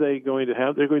who are they going to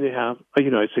have? They're going to have a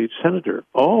United States Senator.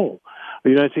 Oh, a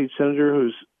United States Senator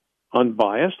who's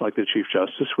unbiased, like the Chief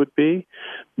Justice would be?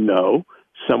 No,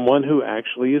 someone who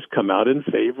actually has come out in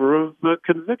favor of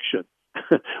conviction,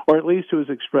 or at least who has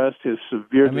expressed his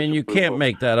severe. I mean, you can't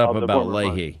make that up about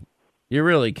Leahy. You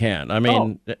really can't. I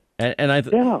mean,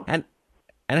 and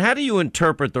how do you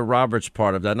interpret the Roberts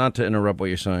part of that? Not to interrupt what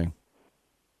you're saying.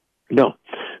 No.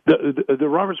 The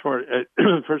Roberts part,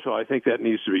 first of all, I think that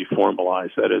needs to be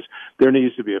formalized. That is, there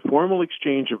needs to be a formal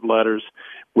exchange of letters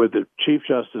with the Chief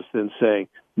Justice then saying,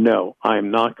 no, I'm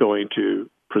not going to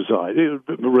preside.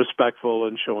 Respectful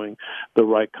and showing the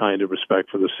right kind of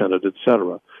respect for the Senate, et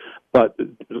cetera. But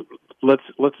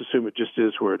let's assume it just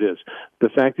is where it is. The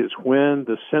fact is, when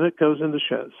the Senate goes into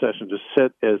session to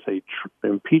sit as a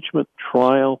impeachment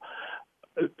trial,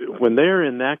 when they're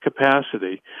in that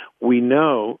capacity, we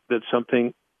know that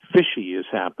something fishy is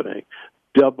happening,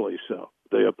 doubly so.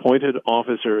 The appointed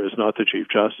officer is not the Chief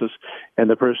Justice, and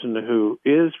the person who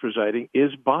is presiding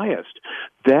is biased.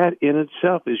 That in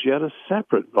itself is yet a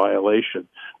separate violation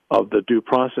of the due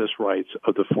process rights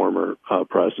of the former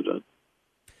president.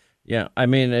 Yeah, I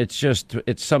mean, it's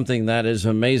something that is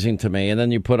amazing to me. And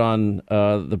then you put on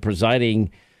the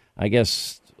presiding, I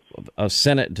guess, a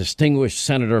distinguished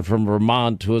senator from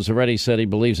Vermont who has already said he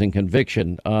believes in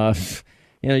conviction.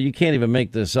 You can't even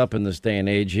make this up in this day and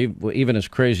age, even as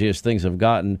crazy as things have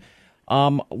gotten.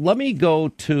 Let me go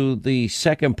to the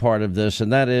second part of this,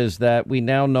 and that is that we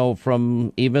now know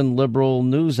from even liberal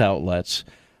news outlets,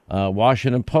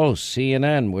 Washington Post,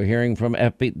 CNN, we're hearing from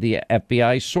the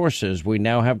FBI sources. We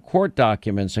now have court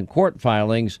documents and court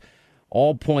filings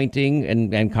all pointing,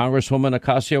 and Congresswoman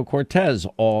Ocasio-Cortez,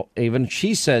 even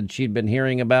she said she'd been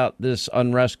hearing about this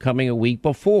unrest coming a week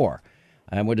before.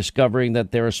 And we're discovering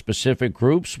that there are specific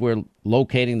groups. We're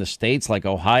locating the states like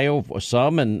Ohio,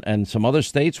 some, and some other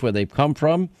states where they've come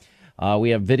from. We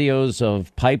have videos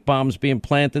of pipe bombs being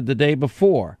planted the day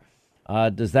before.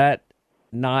 Does that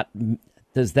not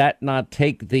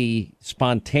take the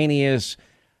spontaneous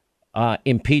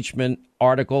impeachment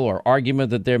article or argument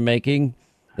that they're making,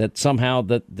 that somehow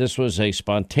that this was a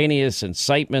spontaneous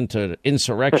incitement to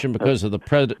insurrection because of the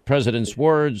president's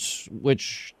words,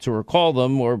 which, to recall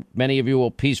them, or many of you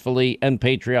will peacefully and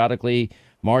patriotically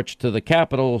march to the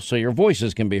Capitol so your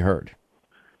voices can be heard?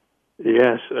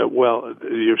 Yes,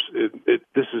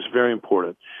 this is very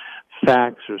important.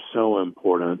 Facts are so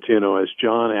important. As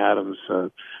John Adams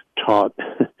taught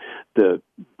the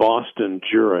Boston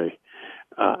jury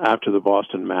after the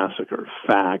Boston massacre,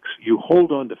 facts. You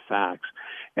hold on to facts.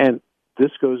 And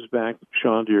this goes back,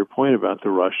 Sean, to your point about the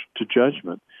rush to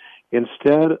judgment.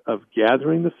 Instead of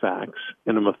gathering the facts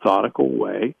in a methodical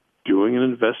way, doing an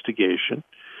investigation,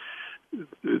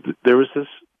 there was this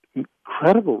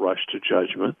incredible rush to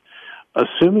judgment,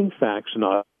 assuming facts,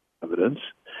 not evidence.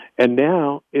 And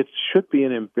now it should be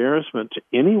an embarrassment to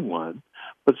anyone,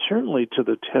 but certainly to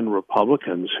the 10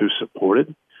 Republicans who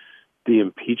supported the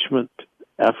impeachment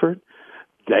effort.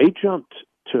 They jumped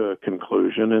to a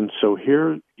conclusion, and so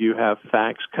here you have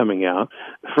facts coming out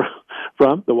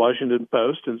from the Washington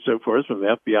Post and so forth, from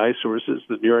the FBI sources,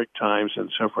 the New York Times,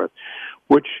 and so forth,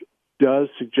 which does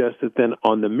suggest that then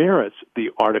on the merits, the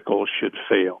article should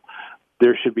fail.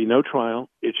 There should be no trial.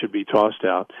 It should be tossed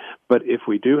out. But if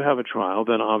we do have a trial,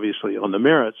 then obviously on the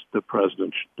merits, the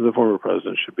former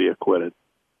president should be acquitted.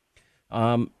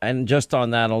 And just on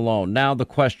that alone, now the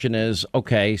question is,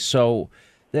 okay, so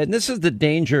then this is the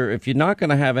danger. If you're not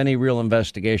going to have any real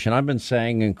investigation, I've been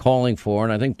saying and calling for,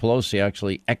 and I think Pelosi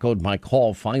actually echoed my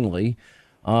call finally,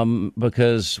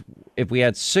 because if we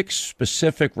had 6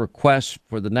 specific requests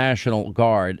for the National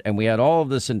Guard and we had all of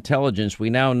this intelligence, we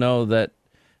now know that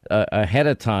ahead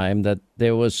of time that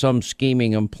there was some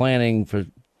scheming and planning for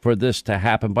for this to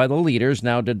happen by the leaders.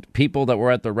 Now, did people that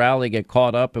were at the rally get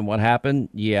caught up in what happened?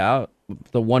 Yeah,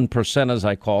 the 1%, as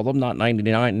I call them, not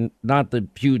 99, not the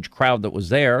huge crowd that was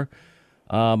there.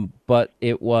 But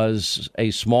it was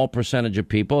a small percentage of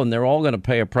people, and they're all going to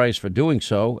pay a price for doing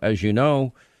so, as you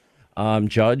know,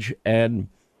 Judge.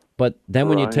 But then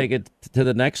when you take it to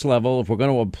the next level, if we're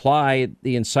going to apply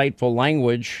the insightful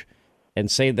language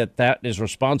and say that that is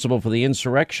responsible for the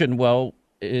insurrection, well,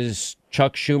 is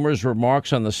Chuck Schumer's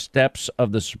remarks on the steps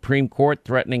of the Supreme Court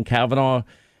threatening Kavanaugh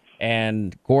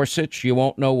and Gorsuch, you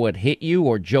won't know what hit you,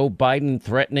 or Joe Biden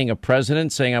threatening a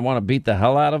president saying, I want to beat the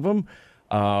hell out of him,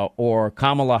 or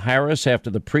Kamala Harris after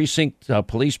the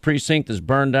police precinct is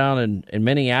burned down in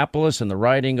Minneapolis and the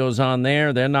rioting goes on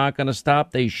there. They're not going to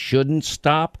stop. They shouldn't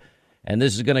stop. And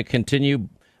this is going to continue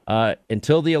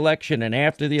until the election and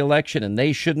after the election, and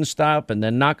they shouldn't stop, and they're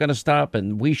not going to stop,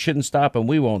 and we shouldn't stop, and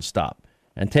we won't stop.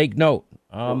 And take note.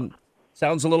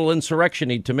 Sounds a little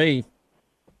insurrection-y to me.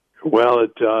 Well,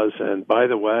 it does. And by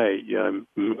the way, I'm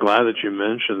glad that you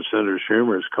mentioned Senator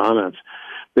Schumer's comments,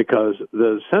 because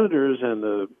the senators and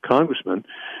the congressmen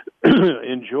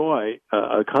enjoy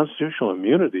a constitutional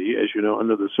immunity, as you know,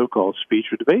 under the so-called speech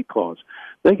or debate clause.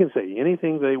 They can say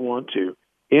anything they want to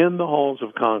in the halls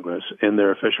of Congress in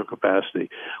their official capacity.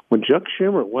 When Chuck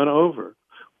Schumer went over,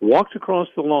 walked across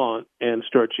the lawn, and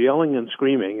starts yelling and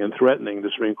screaming and threatening the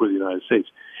Supreme Court of the United States,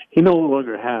 he no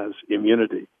longer has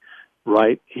immunity,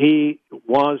 right? He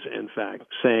was, in fact,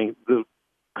 saying the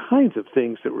kinds of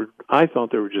things that I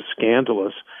thought they were just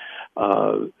scandalous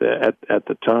at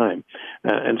the time,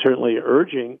 and certainly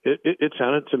urging, it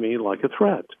sounded to me like a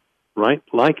threat, right?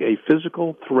 Like a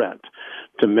physical threat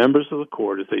to members of the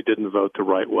court if they didn't vote the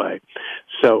right way.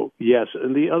 So, yes,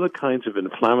 and the other kinds of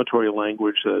inflammatory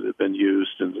language that have been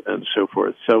used and so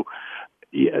forth. So,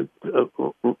 yeah,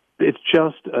 it's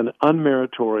just an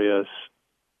unmeritorious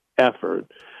effort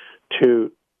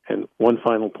to, and one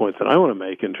final point that I want to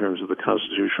make in terms of the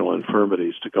constitutional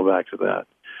infirmities, to go back to that.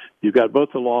 You've got both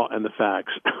the law and the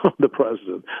facts on the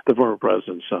former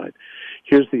president's side.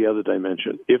 Here's the other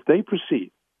dimension. If they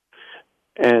proceed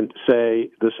and say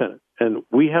the Senate, and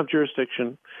we have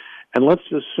jurisdiction, and let's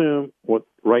assume what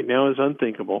right now is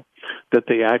unthinkable, that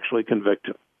they actually convict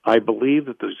him. I believe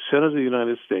that the Senate of the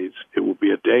United States, it will be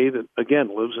a day that,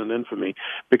 again, lives in infamy,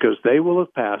 because they will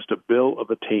have passed a bill of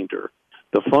attainder,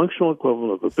 the functional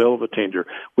equivalent of a bill of attainder,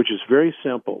 which is very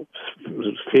simple,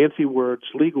 fancy words,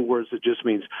 legal words. It just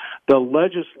means the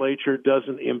legislature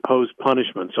doesn't impose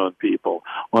punishments on people,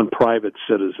 on private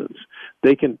citizens.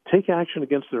 They can take action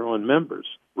against their own members,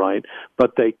 right?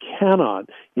 But they cannot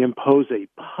impose a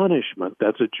punishment.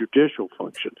 That's a judicial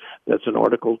function. That's an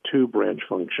Article 2 branch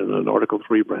function, an Article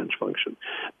 3 branch function.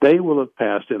 They will have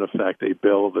passed, in effect, a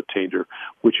bill of attainder,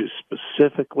 which is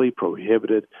specifically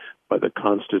prohibited by the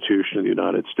Constitution of the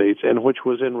United States, and which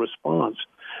was in response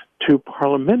to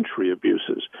parliamentary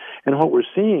abuses. And what we're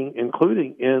seeing,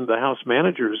 including in the House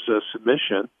manager's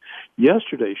submission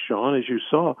yesterday, Sean, as you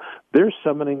saw, they're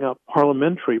summoning up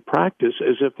parliamentary practice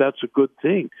as if that's a good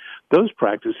thing. Those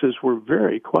practices were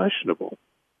very questionable.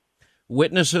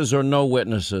 Witnesses or no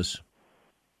witnesses?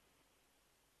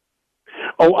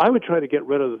 Oh, I would try to get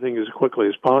rid of the thing as quickly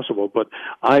as possible, but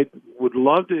I would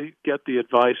love to get the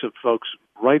advice of folks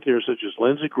right there, such as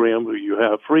Lindsey Graham, who you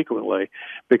have frequently,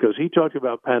 because he talked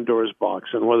about Pandora's box,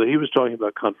 and whether he was talking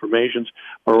about confirmations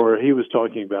or he was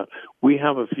talking about, we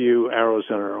have a few arrows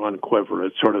in our own quiver.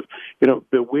 It's sort of,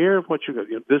 beware of what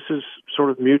this is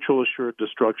sort of mutual assured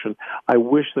destruction. I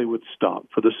wish they would stop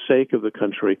for the sake of the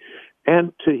country,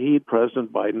 and to heed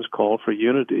President Biden's call for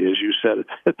unity, as you said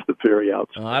at the very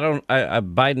outset.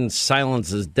 Biden's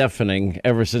silence is deafening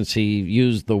ever since he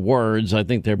used the words. I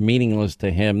think they're meaningless to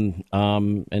him.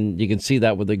 And you can see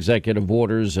that with executive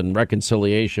orders and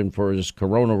reconciliation for his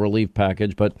corona relief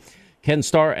package. But Ken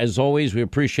Starr, as always, we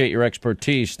appreciate your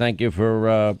expertise. Thank you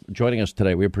for joining us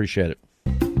today. We appreciate it.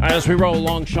 All right, as we roll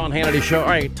along, Sean Hannity Show. All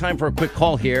right, time for a quick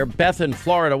call here. Beth in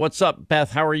Florida. What's up,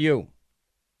 Beth? How are you?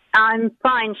 I'm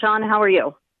fine, Sean. How are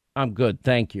you? I'm good.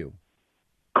 Thank you.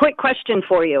 Quick question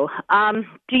for you.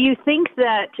 Do you think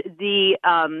that the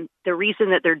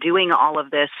reason that they're doing all of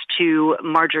this to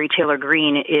Marjorie Taylor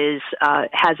Greene is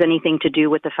has anything to do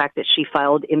with the fact that she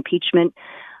filed impeachment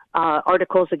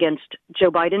articles against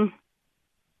Joe Biden?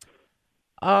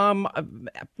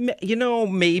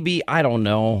 Maybe. I don't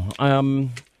know.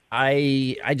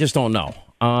 I just don't know.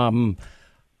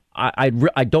 I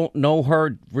don't know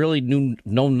her, really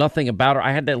know nothing about her.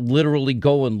 I had to literally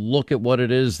go and look at what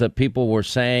it is that people were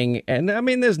saying. And, I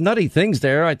mean, there's nutty things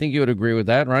there. I think you would agree with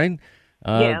that, right?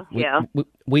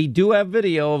 We do have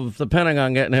video of the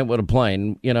Pentagon getting hit with a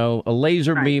plane. You know, a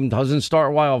laser beam doesn't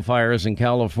start wildfires in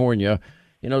California.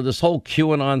 You know, this whole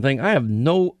QAnon thing, I have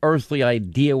no earthly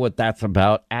idea what that's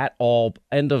about at all.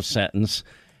 End of sentence.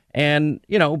 And,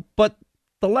 you know, but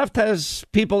the left has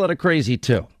people that are crazy,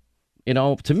 too. You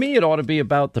know, to me, it ought to be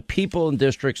about the people in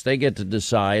districts. They get to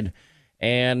decide.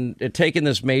 And they're taking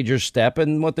this major step.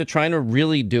 And what they're trying to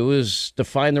really do is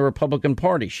define the Republican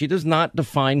Party. She does not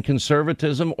define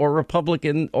conservatism or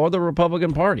Republican or the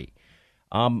Republican Party.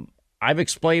 I've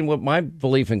explained what my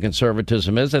belief in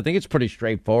conservatism is. I think it's pretty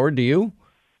straightforward. Do you?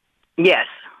 Yes.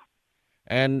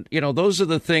 And, you know, those are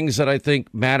the things that I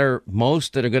think matter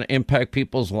most, that are going to impact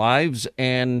people's lives.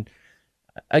 And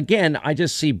again, I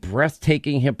just see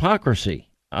breathtaking hypocrisy.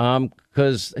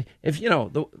 Because if, you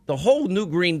know, the whole New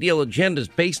Green Deal agenda is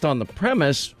based on the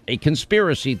premise, a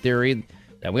conspiracy theory,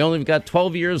 that we only got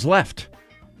 12 years left.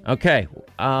 Okay,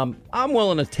 I'm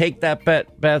willing to take that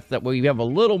bet, Beth, that we have a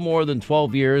little more than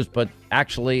 12 years, but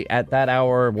actually at that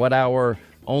hour, what hour,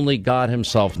 only God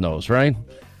himself knows, right?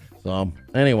 So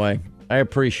anyway, I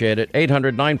appreciate it.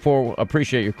 800-94,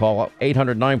 appreciate your call.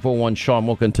 800-941-SEAN.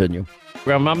 We'll continue.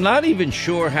 I'm not even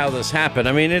sure how this happened.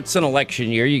 I mean, it's an election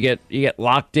year. You get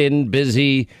locked in,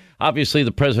 busy. Obviously,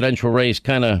 the presidential race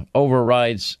kind of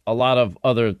overrides a lot of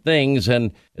other things.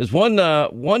 And there's one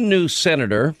new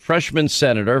senator, freshman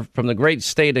senator from the great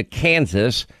state of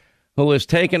Kansas, who has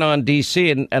taken on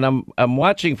D.C. And I'm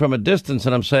watching from a distance,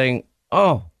 and I'm saying,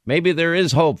 oh, maybe there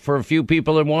is hope for a few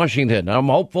people in Washington. I'm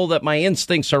hopeful that my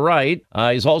instincts are right.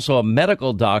 He's also a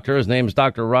medical doctor. His name is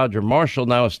Dr. Roger Marshall,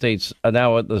 now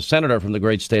the senator from the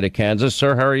great state of Kansas.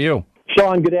 Sir, how are you?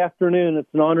 Sean, good afternoon.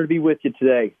 It's an honor to be with you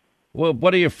today. Well,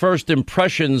 what are your first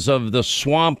impressions of the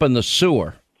swamp and the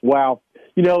sewer? Wow.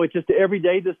 You know, it's just every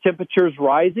day this temperature is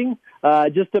rising.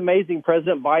 Just amazing.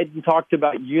 President Biden talked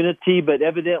about unity, but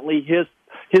evidently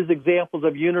his examples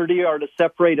of unity are to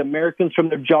separate Americans from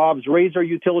their jobs, raise our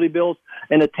utility bills,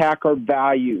 and attack our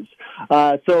values.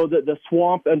 So the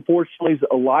swamp, unfortunately, is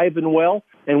alive and well,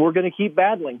 and we're going to keep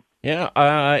battling.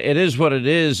 Yeah, it is what it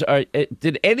is.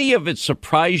 Did any of it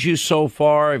surprise you so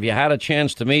far? Have you had a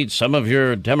chance to meet some of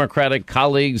your Democratic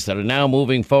colleagues that are now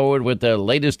moving forward with the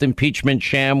latest impeachment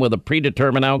sham with a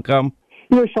predetermined outcome?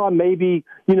 You know, Sean, maybe,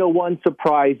 one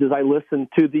surprise as I listened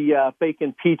to the fake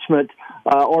impeachment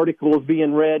articles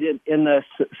being read in the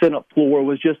Senate floor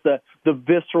was just the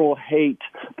visceral hate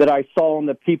that I saw in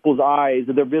the people's eyes,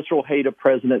 the visceral hate of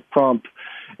President Trump.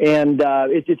 And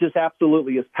it just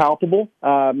absolutely is palpable.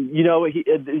 Trumpitis,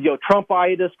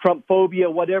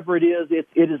 Trump-phobia, whatever it is, it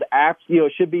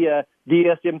should be a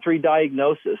DSM-3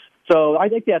 diagnosis. So I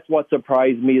think that's what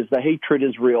surprised me is the hatred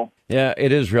is real. Yeah,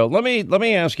 it is real. Let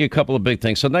me ask you a couple of big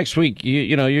things. So next week,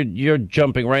 you're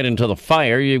jumping right into the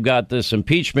fire. You've got this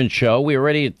impeachment show.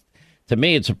 To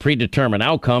me, it's a predetermined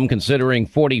outcome, considering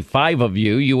 45 of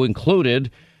you included,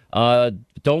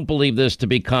 don't believe this to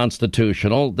be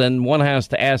constitutional. Then one has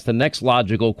to ask the next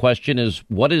logical question is,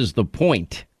 what is the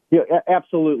point? Yeah,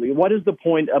 absolutely. What is the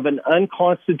point of an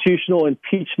unconstitutional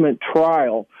impeachment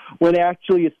trial when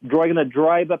actually it's going to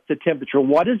drive up the temperature?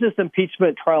 What does this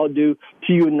impeachment trial do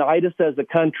to unite us as a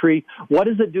country? What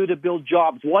does it do to build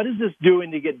jobs? What is this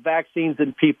doing to get vaccines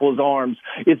in people's arms?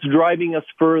 It's driving us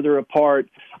further apart.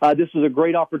 This is a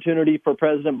great opportunity for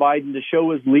President Biden to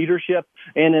show his leadership,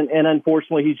 and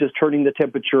unfortunately, he's just turning the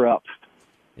temperature up.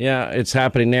 Yeah, it's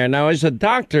happening there. Now, as a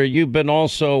doctor, you've been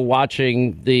also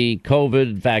watching the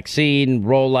COVID vaccine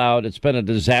rollout. It's been a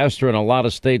disaster in a lot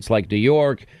of states like New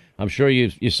York. I'm sure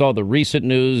you saw the recent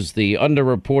news, the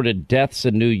underreported deaths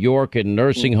in New York in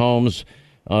nursing homes,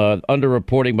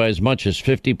 underreporting by as much as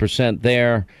 50%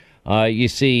 there. You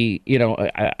see,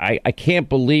 I can't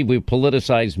believe we've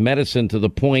politicized medicine to the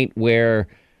point where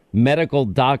medical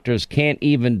doctors can't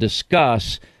even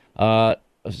discuss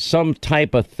some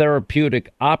type of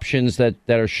therapeutic options that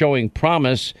are showing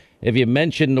promise. If you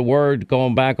mentioned the word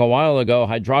going back a while ago,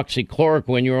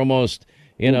 hydroxychloroquine, you're almost,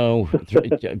 it's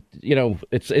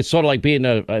sort of like being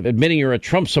admitting you're a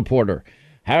Trump supporter.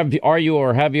 Have you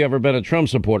ever been a Trump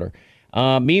supporter?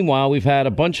 Meanwhile, we've had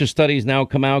a bunch of studies now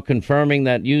come out confirming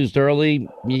that used early,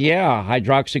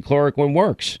 hydroxychloroquine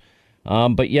works.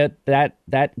 But yet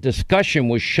that discussion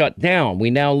was shut down. We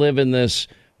now live in this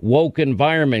woke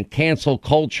environment, cancel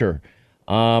culture,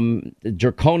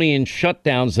 draconian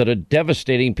shutdowns that are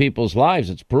devastating people's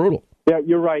lives. It's brutal. Yeah,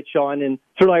 you're right, Sean. And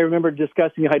certainly I remember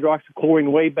discussing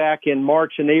hydroxychloroquine way back in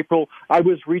March and April. I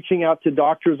was reaching out to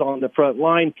doctors on the front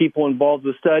line, people involved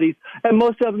with studies, and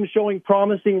most of them showing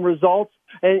promising results.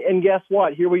 And guess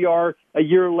what? Here we are a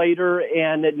year later,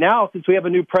 and now since we have a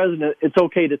new president, it's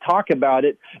okay to talk about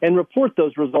it and report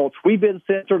those results. We've been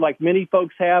censored, like many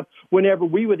folks have, whenever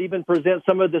we would even present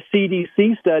some of the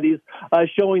CDC studies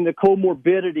showing the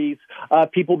comorbidities,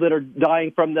 people that are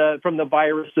dying from the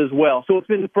virus as well. So it's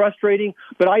been frustrating,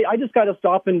 but I just got to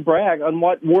stop and brag on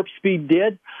what Warp Speed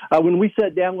did. When we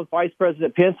sat down with Vice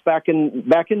President Pence back in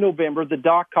November, the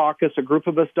Doc Caucus, a group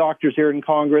of us doctors here in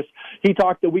Congress, he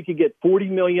talked that we could get 40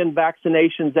 million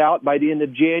vaccinations out by the end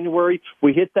of January.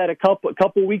 We hit that a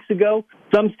couple weeks ago.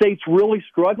 Some states really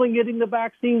struggling getting the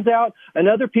vaccines out, and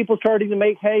other people starting to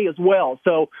make hay as well.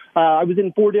 So I was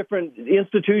in 4 different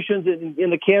institutions in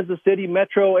the Kansas City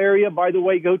metro area. By the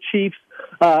way, go Chiefs.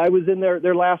 I was in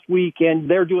there last week, and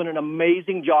they're doing an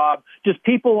amazing job. Just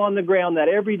people on the ground, that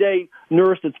everyday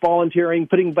nurse that's volunteering,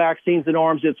 putting vaccines in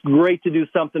arms. It's great to do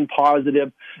something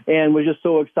positive, and we're just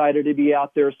so excited to be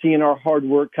out there seeing our hard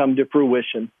work come to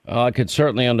fruition. I could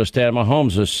certainly understand.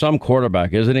 Mahomes is some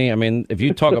quarterback, isn't he? I mean, if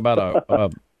you talk about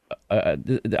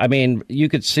I mean, you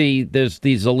could see there's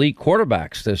these elite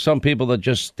quarterbacks. There's some people that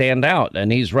just stand out,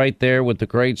 and he's right there with the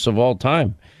greats of all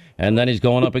time. And then he's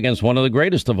going up against one of the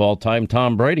greatest of all time,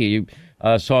 Tom Brady.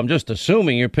 So I'm just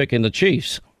assuming you're picking the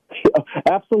Chiefs.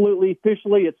 Absolutely.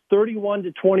 Officially, it's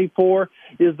 31-24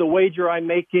 is the wager I'm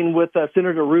making with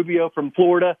Senator Rubio from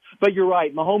Florida. But you're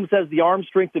right. Mahomes has the arm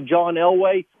strength of John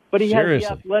Elway, but he has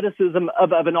the athleticism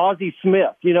of an Ozzie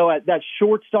Smith, at that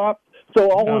shortstop. So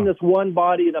all in this one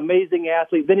body, an amazing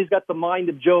athlete. Then he's got the mind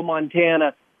of Joe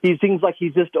Montana. He seems like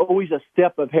he's just always a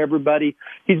step of everybody.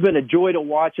 He's been a joy to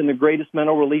watch and the greatest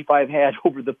mental relief I've had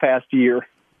over the past year.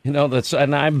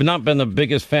 And I've not been the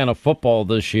biggest fan of football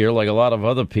this year, like a lot of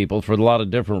other people, for a lot of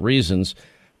different reasons.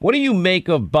 What do you make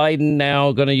of Biden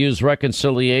now going to use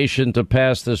reconciliation to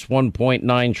pass this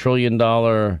 $1.9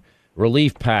 trillion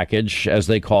relief package, as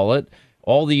they call it?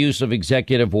 All the use of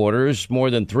executive orders, more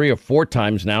than 3 or 4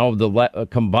 times now,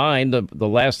 combined, the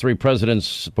last 3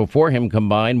 presidents before him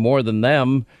combined, more than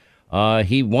them.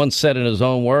 He once said in his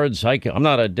own words, I'm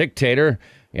not a dictator.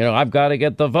 I've got to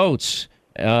get the votes.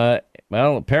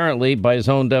 Well, apparently, by his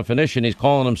own definition, he's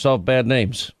calling himself bad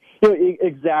names.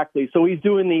 Exactly. So he's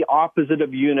doing the opposite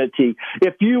of unity.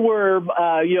 If you were,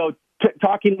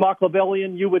 talking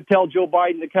Machiavellian, you would tell Joe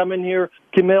Biden to come in here,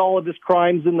 commit all of his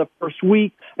crimes in the first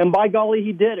week, and by golly,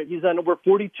 he did it. He's done over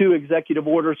 42 executive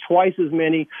orders, twice as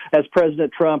many as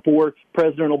President Trump or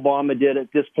President Obama did at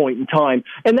this point in time,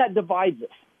 and that divides us.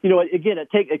 Again,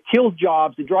 it kills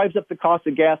jobs. It drives up the cost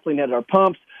of gasoline at our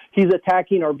pumps. He's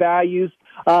attacking our values.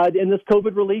 In this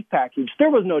COVID relief package,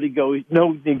 there was no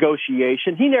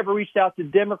negotiation. He never reached out to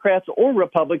Democrats or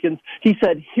Republicans. He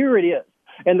said, here it is.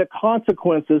 And the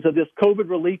consequences of this COVID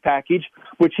relief package,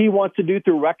 which he wants to do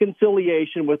through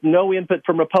reconciliation with no input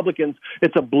from Republicans,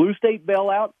 it's a blue state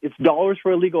bailout. It's dollars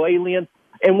for illegal aliens.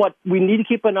 And what we need to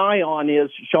keep an eye on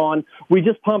is, Sean, we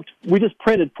just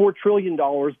printed $4 trillion,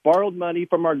 borrowed money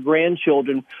from our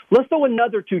grandchildren. Let's throw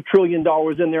another $2 trillion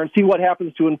in there and see what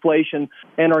happens to inflation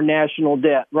and our national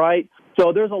debt, right?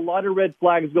 So there's a lot of red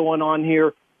flags going on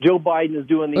here. Joe Biden is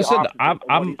doing the opposite.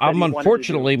 I'm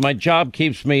unfortunately, my job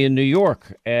keeps me in New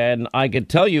York, and I could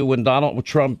tell you when Donald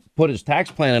Trump put his tax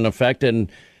plan in effect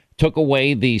and took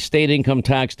away the state income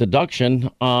tax deduction,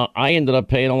 I ended up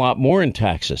paying a lot more in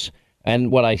taxes.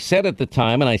 And what I said at the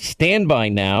time, and I stand by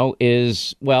now,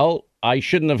 is, well, I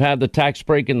shouldn't have had the tax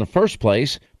break in the first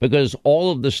place, because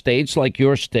all of the states, like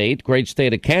your state, great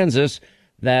state of Kansas,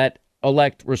 that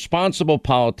elect responsible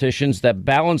politicians that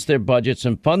balance their budgets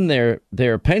and fund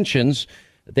their pensions,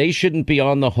 they shouldn't be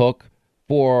on the hook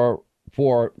for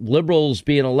liberals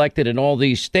being elected in all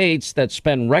these states that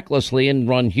spend recklessly and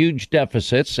run huge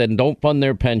deficits and don't fund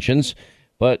their pensions.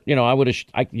 But,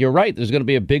 you're right. There's going to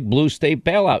be a big blue state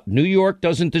bailout. New York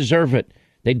doesn't deserve it.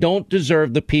 They don't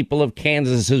deserve the people of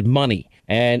Kansas's money.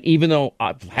 And even though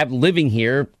I have living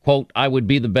here, quote, I would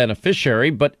be the beneficiary,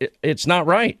 but it's not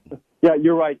right. Yeah,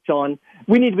 you're right, Sean.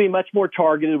 We need to be much more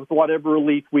targeted with whatever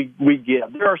relief we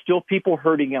give. There are still people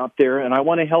hurting out there, and I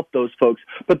want to help those folks.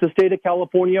 But the state of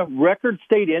California, record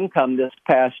state income this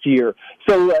past year.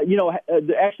 So,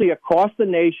 actually across the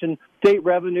nation, state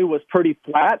revenue was pretty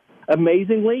flat.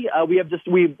 Amazingly, we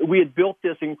had built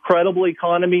this incredible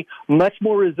economy, much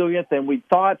more resilient than we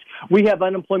thought. We have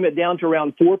unemployment down to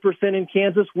around 4% in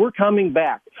Kansas. We're coming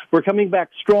back. We're coming back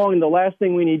strong, and the last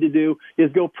thing we need to do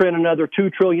is go print another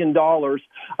 $2 trillion.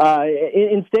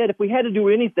 Instead, if we had to do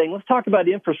anything, let's talk about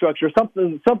infrastructure,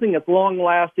 something that's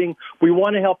long-lasting. We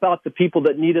want to help out the people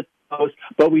that need it most,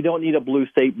 but we don't need a blue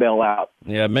state bailout.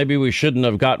 Yeah, maybe we shouldn't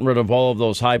have gotten rid of all of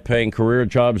those high-paying career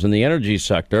jobs in the energy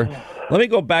sector. Let me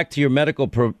go back to your medical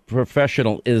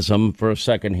professionalism for a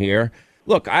second here.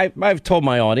 Look, I've told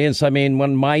my audience, I mean,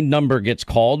 when my number gets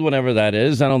called, whenever that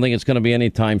is, I don't think it's going to be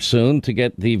anytime soon to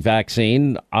get the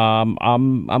vaccine. I'm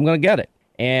going to get it.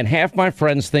 And half my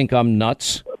friends think I'm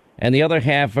nuts, and the other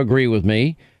half agree with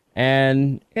me.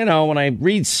 And, you know, when I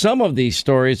read some of these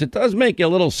stories, it does make you a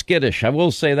little skittish. I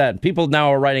will say that. People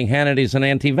now are writing Hannity's an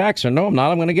anti-vaxxer. No, I'm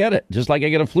not. I'm going to get it, just like I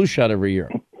get a flu shot every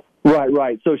year.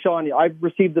 Right. So, Sean, I've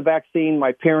received the vaccine.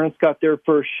 My parents got their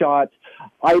first shot.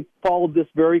 I followed this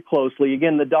very closely.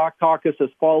 Again, the Doc Caucus has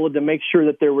followed to make sure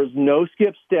that there was no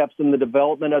skip steps in the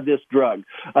development of this drug.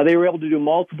 They were able to do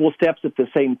multiple steps at the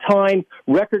same time,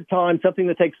 record time, something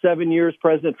that takes 7 years.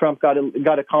 President Trump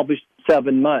got accomplished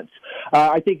 7 months.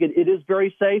 I think it is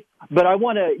very safe, but I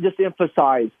want to just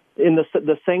emphasize in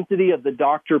the sanctity of the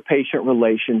doctor-patient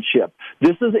relationship.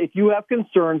 This is, if you have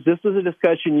concerns, this is a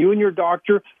discussion you and your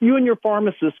doctor, you and your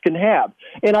pharmacist can have.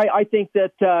 And I think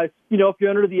that, if you're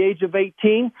under the age of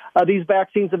 18, these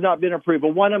vaccines have not been approved.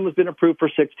 But one of them has been approved for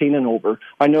 16 and over.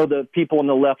 I know the people on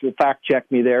the left will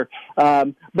fact-check me there.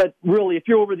 But really, if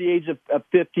you're over the age of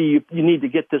 50, you need to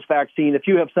get this vaccine. If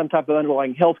you have some type of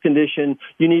underlying health condition,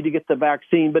 you need to get the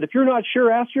vaccine. But if you're not sure,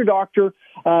 ask your doctor.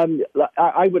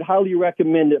 I would highly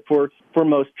recommend it for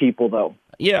most people, though.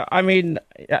 Yeah, I mean,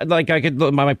 like I could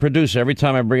look, my producer, every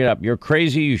time I bring it up, you're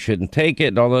crazy, you shouldn't take it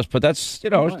and all this, but that's,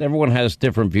 everyone has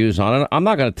different views on it. I'm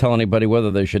not going to tell anybody whether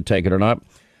they should take it or not.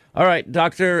 All right,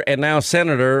 Doctor and now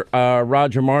Senator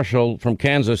Roger Marshall from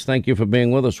Kansas, thank you for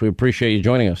being with us. We appreciate you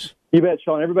joining us. You bet,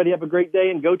 Sean. Everybody have a great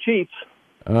day and go Chiefs.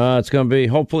 It's going to be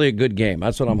hopefully a good game.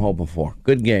 That's what I'm hoping for.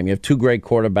 Good game. You have two great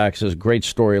quarterbacks. There's a great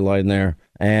storyline there.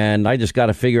 And I just got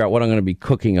to figure out what I'm going to be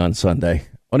cooking on Sunday.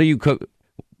 What are you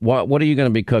What are you going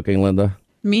to be cooking, Linda?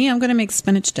 Me, I'm going to make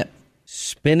spinach dip.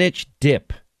 Spinach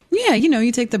dip? Yeah,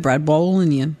 you take the bread bowl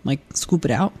and you, scoop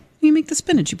it out. You make the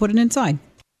spinach. You put it inside.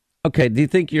 Okay, do you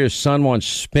think your son wants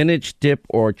spinach dip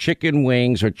or chicken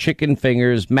wings or chicken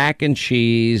fingers, mac and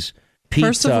cheese, pizza?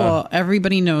 First of all,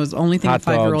 everybody knows the only thing a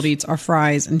 5-year-old eats are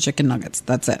fries and chicken nuggets.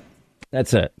 That's it.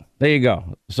 That's it. There you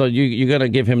go. So you're going to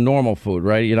give him normal food,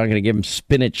 right? You're not going to give him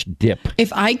spinach dip.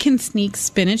 If I can sneak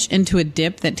spinach into a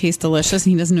dip that tastes delicious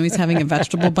and he doesn't know he's having a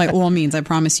vegetable, by all means, I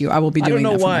promise you, I will be doing that.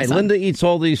 I don't know why. Linda eats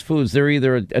all these foods. They're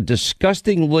either a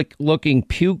disgusting looking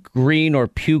puke green or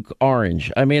puke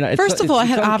orange. I mean, first of all, I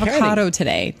had avocado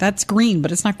today. That's green,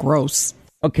 but it's not gross.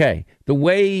 Okay, the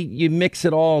way you mix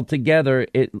it all together,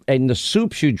 and the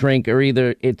soups you drink are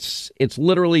either it's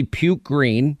literally puke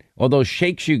green, or those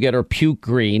shakes you get are puke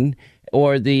green,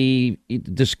 or the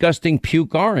disgusting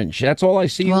puke orange. That's all I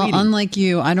see you eating. Well, unlike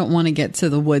you, I don't want to get to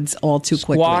the woods all too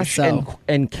quickly. Squash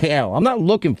and kale. I'm not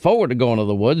looking forward to going to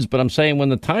the woods, but I'm saying when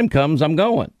the time comes, I'm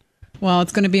going. Well,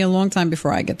 it's going to be a long time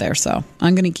before I get there, so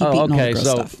I'm going to keep eating all the gross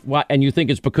stuff. And you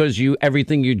think it's because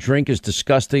everything you drink is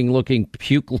disgusting looking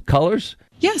puke colors?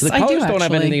 Yes, the I do, colors don't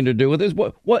have anything to do with this.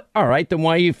 What? All right, then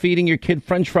why are you feeding your kid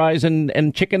French fries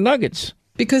and chicken nuggets?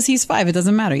 Because he's 5. It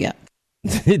doesn't matter yet.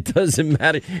 It doesn't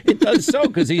matter. It does so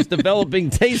because he's developing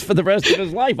taste for the rest of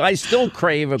his life. I still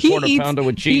crave a quarter pounder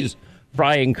with cheese,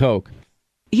 fry, and Coke.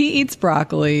 He eats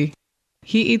broccoli.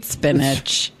 He eats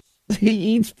spinach. He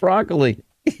eats broccoli.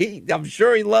 I'm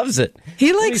sure he loves it.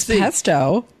 He likes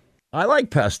pesto. I like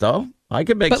pesto. I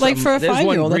can make but for a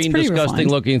 5-year-old, that's pretty disgusting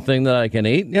looking thing that I can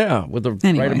eat. Yeah, with the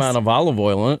right amount of olive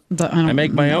oil in it. I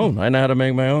make my own. I know how to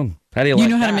make my own. How do you like that?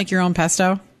 You know how to make your own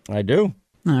pesto? I do.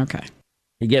 Okay.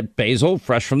 You get basil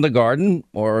fresh from the garden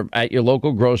or at your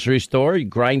local grocery store. You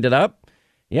grind it up.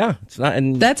 Yeah, it's not.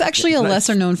 And that's actually a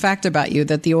lesser known fact about you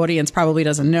that the audience probably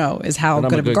doesn't know is how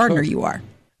good of a gardener you are.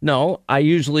 No, I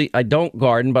don't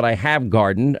garden, but I have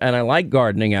gardened, and I like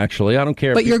gardening, actually. I don't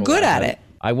care. But you're good at it.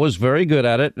 I was very good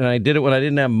at it, and I did it when I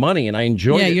didn't have money, and I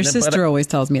enjoyed it. Yeah, your sister always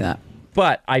tells me that.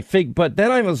 But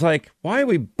then I was like, why are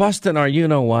we busting our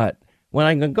you-know-what when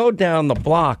I can go down the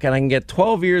block and I can get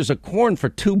 12 ears of corn for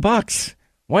 $2?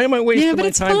 Why am I wasting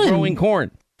my time growing corn?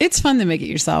 It's fun to make it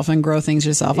yourself and grow things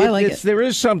yourself. I like it. There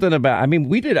is something about. I mean,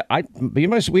 we did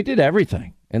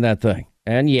everything in that thing,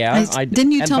 and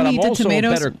didn't you tell me the tomatoes?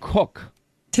 I'm also a better cook.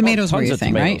 Tomatoes were your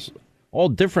thing, right? All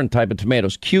different type of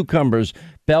tomatoes, cucumbers,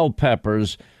 bell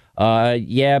peppers,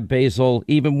 basil,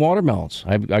 even watermelons.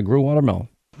 I grew watermelon.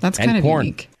 That's kind of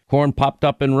unique. Corn popped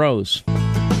up in rows.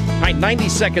 All right, 90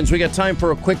 seconds. We got time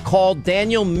for a quick call.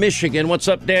 Daniel, Michigan. What's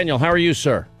up, Daniel? How are you,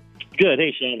 sir? Good.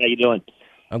 Hey, Sean. How you doing?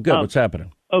 I'm good. What's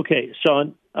happening? Okay,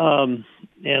 Sean. And,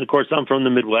 of course, I'm from the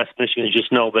Midwest, Michigan, as you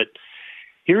just know. But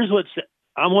here's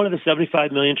I'm one of the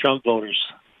 75 million Trump voters.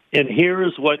 And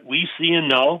here's what we see and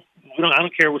know. I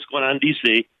don't care what's going on in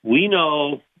D.C. We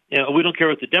know We don't care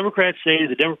what the Democrats say,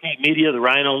 the Democratic media, the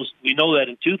rhinos. We know that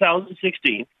in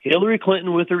 2016, Hillary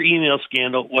Clinton with her email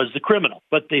scandal was the criminal.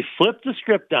 But they flipped the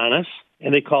script on us,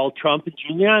 and they called Trump and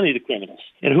Giuliani the criminals.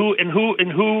 And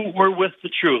who were with the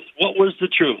truth? What was the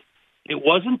truth? It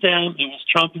wasn't them. It was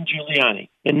Trump and Giuliani.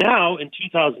 And now, in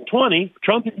 2020,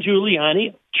 Trump and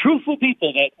Giuliani, truthful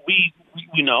people that we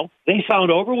know, they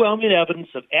found overwhelming evidence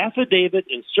of affidavit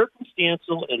and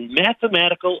circumstantial and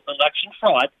mathematical election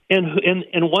fraud.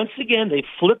 And once again, they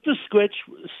flipped the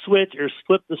switch or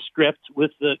flipped the script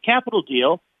with the Capitol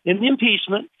deal and the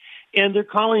impeachment. And they're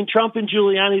calling Trump and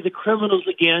Giuliani the criminals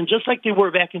again, just like they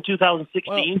were back in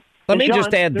 2016. Well, let me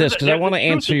just add this, because I want to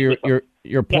answer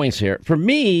your points here. For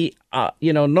me,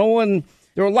 no one.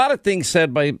 There are a lot of things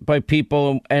said by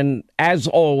people, and as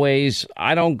always,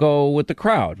 I don't go with the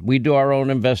crowd. We do our own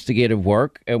investigative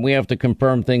work, and we have to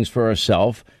confirm things for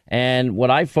ourselves. And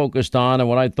what I focused on and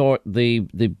what I thought the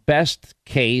best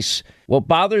case, what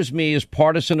bothers me is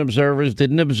partisan observers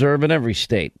didn't observe in every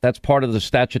state. That's part of the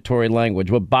statutory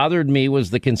language. What bothered me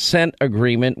was the consent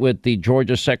agreement with the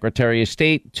Georgia Secretary of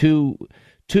State to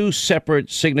two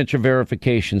separate signature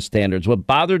verification standards. What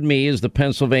bothered me is the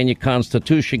Pennsylvania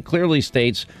Constitution clearly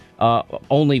states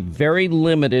only very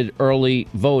limited early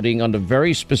voting under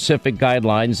very specific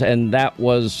guidelines, and that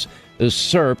was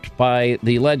usurped by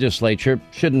the legislature.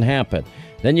 Shouldn't happen.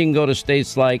 Then you can go to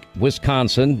states like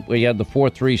Wisconsin, where you had the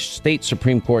 4-3 state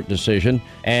Supreme Court decision,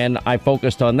 and I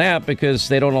focused on that because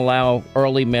they don't allow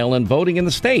early mail-in voting in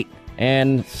the state.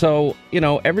 And so,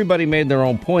 everybody made their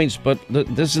own points, but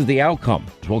this is the outcome.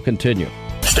 We'll continue.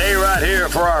 Stay right here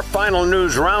for our final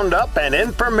news roundup and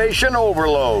information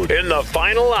overload in the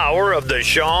final hour of the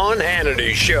Sean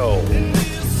Hannity Show.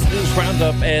 News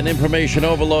roundup and information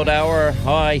overload hour.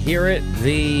 Oh, I hear it.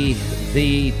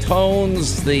 The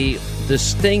tones, the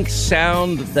distinct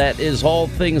sound that is all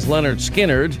things Leonard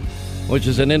Skinnard, which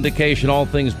is an indication all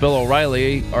things Bill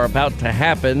O'Reilly are about to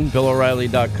happen.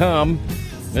 BillO'Reilly.com.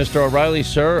 Mr. O'Reilly,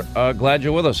 sir, glad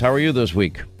you're with us. How are you this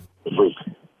week?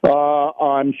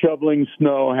 I'm shoveling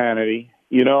snow, Hannity.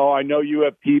 I know you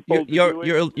have people. You're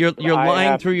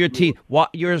lying through your teeth.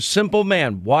 You're a simple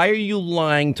man. Why are you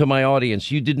lying to my audience?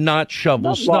 You did not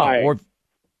shovel snow.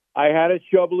 I had to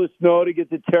shovel the snow to get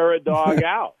the terror dog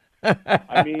out.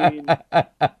 I mean.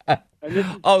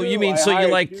 Oh, you mean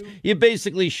you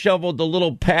basically shoveled the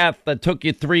little path that took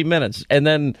you 3 minutes, and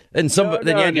then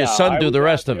you had your son do the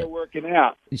rest of it. Working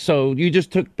out. So you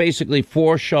just took basically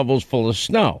 4 shovels full of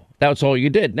snow. That's all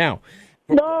you did. Now,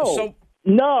 no.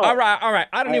 All right.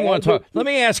 I don't even want to talk. Let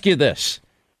me ask you this.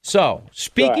 So,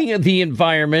 speaking of the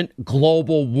environment,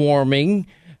 global warming,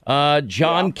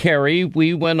 John Kerry,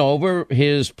 we went over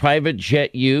his private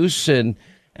jet use, and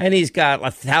he's got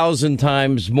 1,000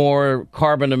 times more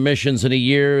carbon emissions in a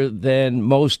year than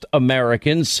most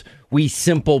Americans. We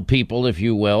simple people, if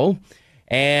you will.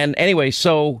 And anyway,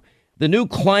 so the new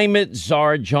climate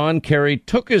czar, John Kerry,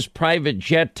 took his private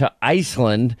jet to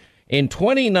Iceland in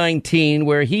 2019,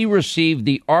 where he received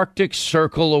the Arctic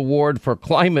Circle Award for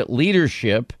Climate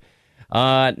Leadership.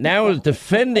 Now is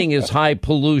defending his high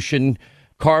pollution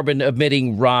carbon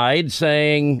emitting ride,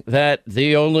 saying that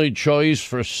the only choice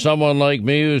for someone like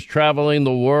me who's traveling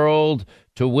the world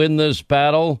to win this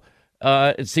battle,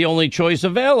 it's the only choice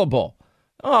available.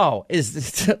 Oh,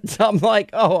 I'm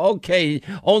like, okay,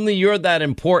 only you're that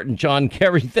important, John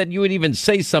Kerry, that you would even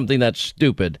say something that's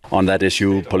stupid. On that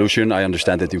issue, pollution, I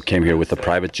understand that you came here with a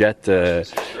private jet.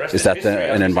 Is that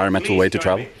an environmental way to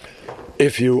travel?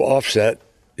 If you offset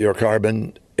your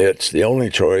carbon, it's the only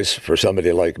choice for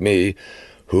somebody like me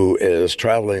who is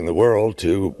traveling the world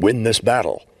to win this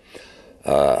battle.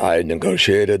 I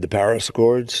negotiated the Paris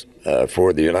Accords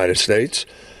for the United States.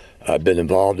 I've been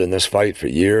involved in this fight for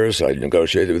years. I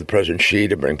negotiated with President Xi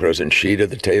to bring President Xi to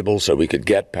the table so we could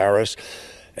get Paris.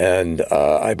 And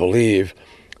I believe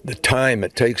the time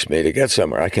it takes me to get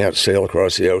somewhere, I can't sail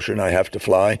across the ocean. I have to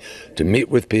fly to meet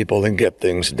with people and get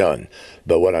things done.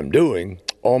 But what I'm doing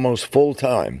almost full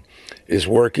time is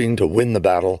working to win the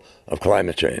battle of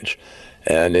climate change.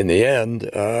 And in the end,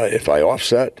 if I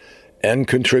offset and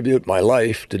contribute my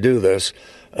life to do this,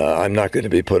 I'm not going to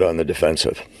be put on the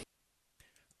defensive.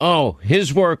 Oh,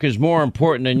 his work is more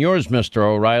important than yours, Mr.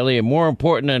 O'Reilly, and more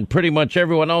important than pretty much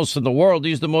everyone else in the world.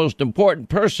 He's the most important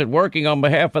person working on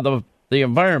behalf of the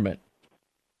environment.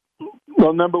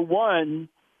 Well, number one,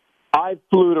 I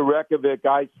flew to Reykjavik,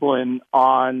 Iceland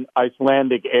on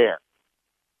Icelandic Air.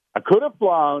 I could have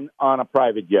flown on a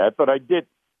private jet, but I didn't.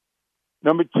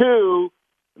 Number two,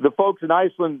 the folks in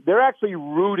Iceland, they're actually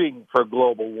rooting for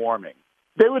global warming.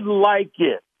 They would like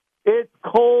it. It's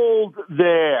cold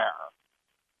there.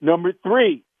 Number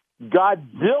three,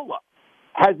 Godzilla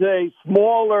has a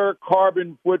smaller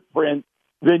carbon footprint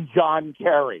than John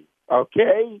Kerry,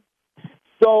 okay?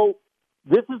 So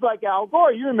this is like Al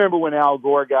Gore. You remember when Al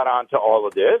Gore got onto all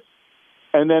of this?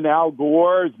 And then Al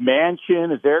Gore's mansion,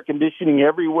 his air conditioning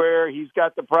everywhere. He's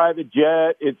got the private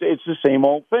jet. It's the same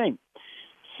old thing.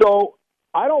 So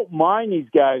I don't mind these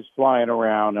guys flying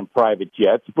around in private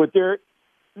jets, but there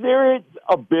is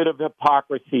a bit of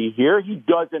hypocrisy here. He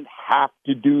doesn't have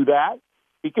to do that.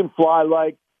 He can fly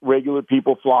like regular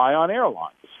people fly on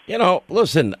airlines. You know,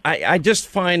 listen, I just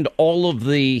find all of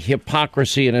the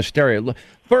hypocrisy and hysteria.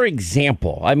 For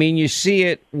example, I mean, you see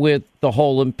it with the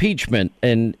whole impeachment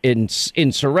and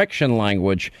insurrection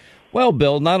language. Well,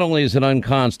 Bill, not only is it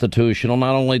unconstitutional,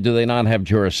 not only do they not have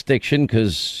jurisdiction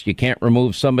because you can't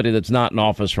remove somebody that's not in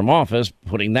office from office,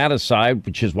 putting that aside,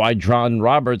 which is why John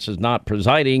Roberts is not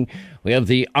presiding. We have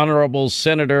the honorable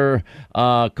senator,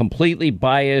 completely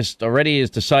biased, already has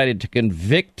decided to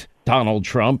convict Donald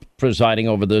Trump presiding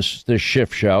over this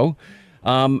shift show.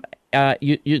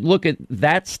 You look at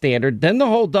that standard, then the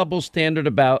whole double standard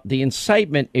about the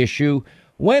incitement issue,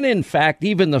 when in fact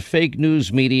even the fake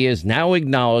news media is now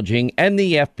acknowledging, and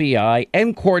the FBI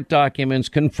and court documents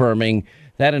confirming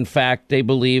that in fact they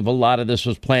believe a lot of this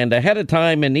was planned ahead of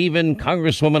time. And even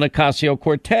Congresswoman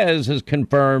Ocasio-Cortez has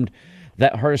confirmed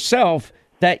that herself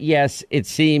that, yes, it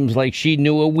seems like she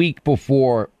knew a week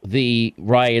before the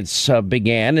riots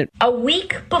began. A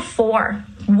week before,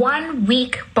 1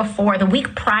 week before, the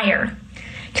week prior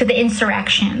to the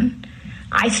insurrection,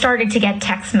 I started to get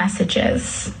text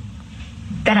messages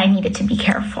that I needed to be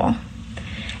careful.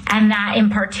 And that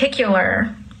in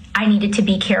particular, I needed to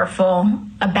be careful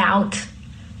about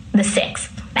the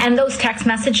 6th. And those text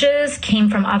messages came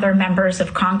from other members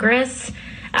of Congress.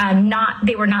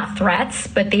 They were not threats,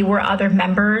 but they were other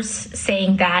members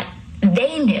saying that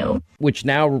they knew. Which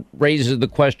now raises the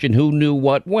question, who knew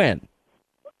what when?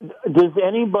 Does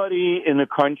anybody in the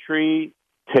country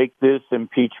take this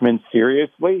impeachment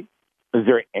seriously? Is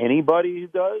there anybody who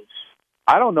does?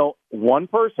 I don't know one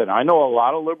person. I know a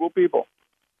lot of liberal people.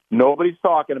 Nobody's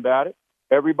talking about it.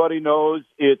 Everybody knows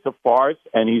it's a farce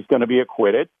and he's going to be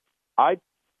acquitted. I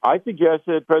suggest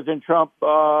that President Trump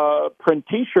print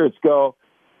T-shirts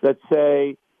that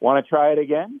say, want to try it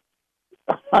again?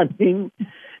 I mean,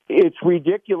 it's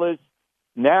ridiculous.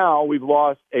 Now we've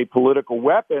lost a political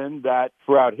weapon that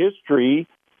throughout history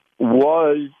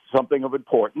was something of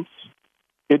importance.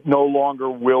 It no longer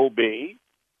will be.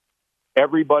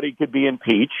 Everybody could be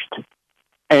impeached.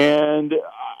 And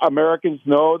Americans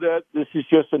know that this is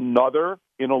just another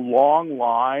in a long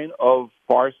line of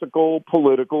farcical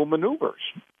political maneuvers.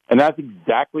 And that's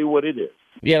exactly what it is.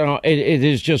 You know, it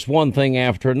is just one thing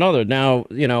after another. Now,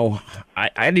 you know,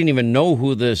 I didn't even know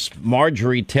who this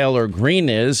Marjorie Taylor Greene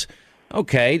is.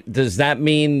 Okay, does that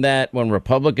mean that when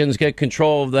Republicans get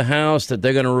control of the House that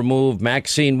they're going to remove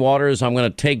Maxine Waters? I'm going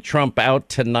to take Trump out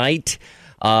tonight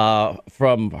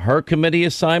from her committee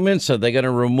assignments. So they're going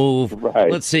to remove,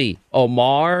 let's see,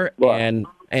 Omar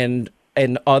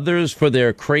and others for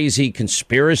their crazy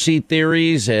conspiracy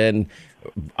theories and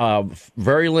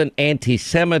virulent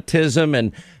anti-Semitism.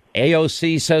 And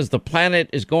AOC says the planet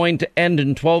is going to end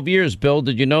in 12 years. Bill,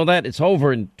 did you know that? It's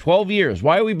over in 12 years.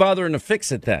 Why are we bothering to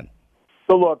fix it then?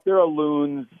 So, look, there are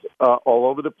loons all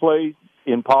over the place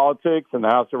in politics and the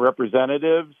House of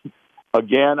Representatives.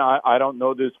 Again, I don't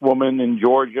know this woman in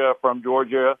Georgia, from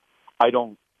Georgia. I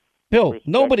don't. Bill,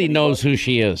 nobody knows who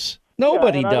she is.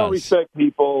 Nobody does. I don't respect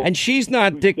people. And she's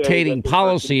not dictating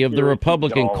policy of the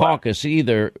Republican caucus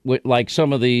either, like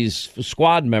some of these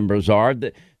squad members are.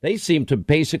 They seem to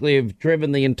basically have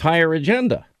driven the entire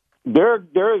agenda. They're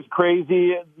as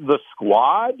crazy as the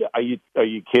squad. Are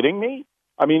you kidding me?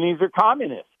 I mean, these are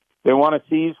communists. They want to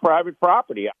seize private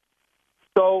property.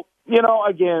 So, you know,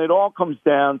 again, it all comes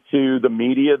down to the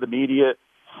media. The media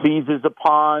seizes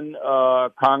upon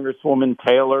Congresswoman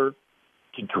Taylor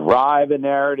to drive a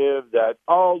narrative that,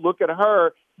 oh, look at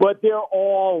her, but they're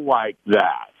all like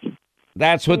that.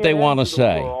 That's what they want to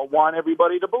say. Want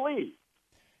everybody to believe.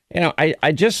 You know,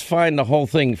 I just find the whole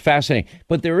thing fascinating.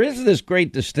 But there is this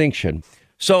great distinction.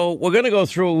 So we're going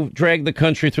to drag the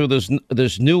country through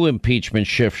this new impeachment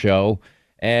shift show.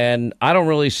 And I don't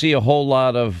really see a whole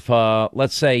lot of,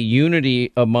 let's say,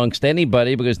 unity amongst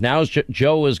anybody, because now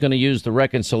Joe is going to use the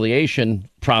reconciliation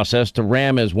process to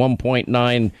ram his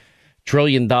 $1.9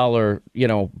 trillion,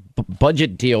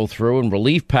 budget deal through and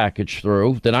relief package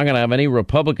through. They're not going to have any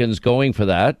Republicans going for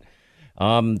that.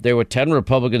 There were 10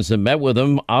 Republicans that met with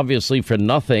him, obviously for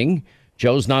nothing.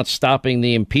 Joe's not stopping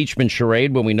the impeachment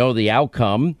charade when we know the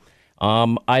outcome.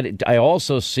 I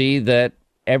also see that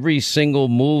every single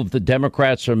move the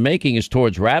Democrats are making is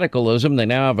towards radicalism. They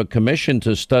now have a commission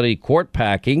to study court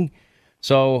packing.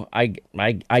 So I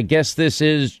guess this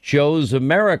is Joe's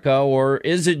America, or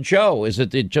is it Joe? Is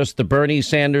it just the Bernie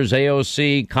Sanders,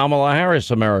 AOC, Kamala Harris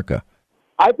America?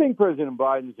 I think President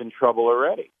Biden's in trouble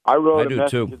already. I wrote a message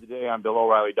too. of the day on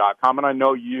BillO'Reilly.com, and I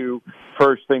know you,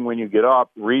 first thing when you get up,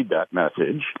 read that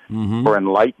message for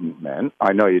enlightenment.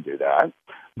 I know you do that.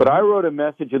 But I wrote a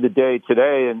message of the day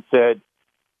today and said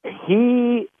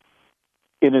he,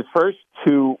 in his first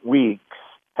 2 weeks,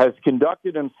 has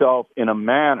conducted himself in a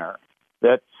manner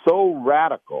that's so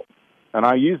radical, and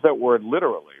I use that word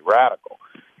literally, radical.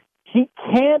 He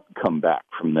can't come back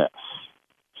from this.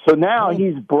 So now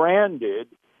he's branded,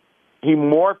 he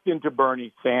morphed into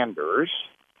Bernie Sanders,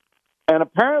 and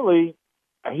apparently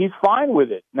he's fine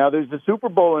with it. Now, there's a Super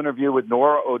Bowl interview with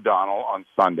Norah O'Donnell on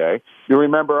Sunday. You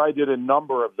remember I did a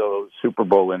number of those Super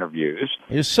Bowl interviews.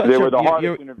 They were the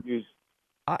hardest interviews.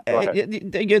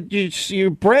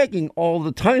 You're bragging all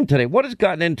the time today. What has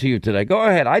gotten into you today? Go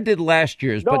ahead. I did last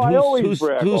year's, but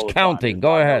who's counting?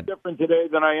 Go ahead. I'm different today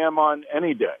than I am on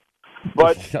any day.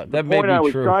 But the point I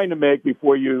was trying to make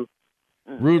before you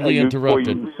rudely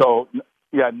interrupted,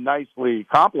 nicely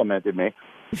complimented me,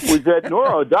 was that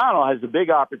Norah O'Donnell has a big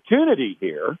opportunity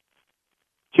here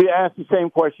to ask the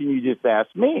same question you just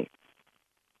asked me.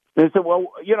 They said,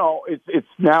 well, it's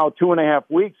now 2.5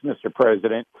 weeks, Mr.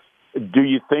 President. Do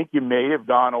you think you may have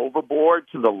gone overboard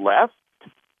to the left?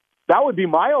 That would be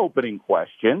my opening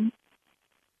question.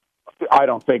 I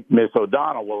don't think Miss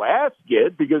O'Donnell will ask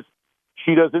it because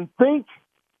she doesn't think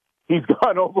he's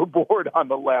gone overboard on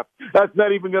the left. That's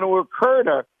not even going to occur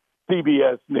to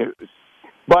CBS News.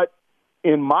 But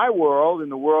in my world, in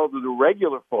the world of the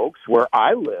regular folks where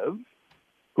I live,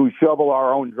 who shovel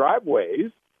our own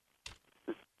driveways,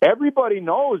 everybody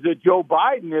knows that Joe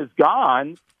Biden has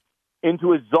gone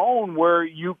into a zone where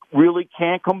you really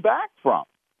can't come back from.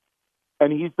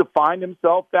 And he's defined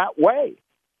himself that way.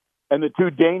 And the two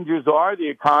dangers are the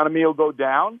economy will go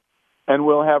down and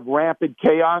we'll have rampant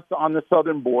chaos on the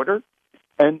southern border.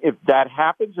 And if that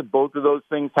happens, if both of those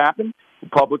things happen,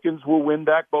 Republicans will win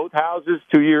back both houses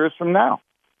 2 years from now.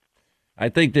 I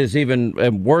think there's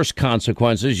even worse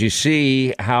consequences. You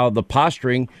see how the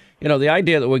posturing, the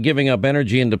idea that we're giving up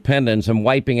energy independence and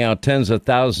wiping out tens of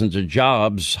thousands of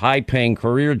jobs, high-paying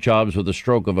career jobs with a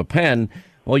stroke of a pen.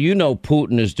 Well,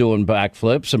 Putin is doing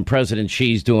backflips and President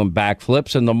Xi's doing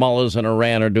backflips and the mullahs in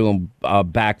Iran are doing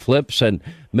backflips and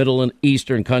Middle and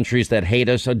Eastern countries that hate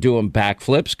us are doing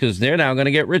backflips because they're now going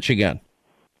to get rich again.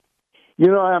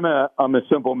 I'm a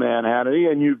simple man,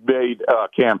 Hannity, and you've made a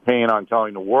campaign on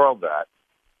telling the world that.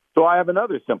 So I have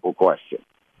another simple question.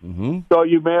 So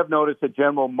you may have noticed that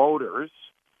General Motors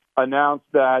announced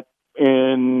that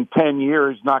in 10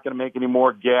 years not going to make any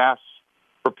more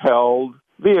gas-propelled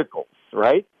vehicles,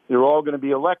 right? They're all going to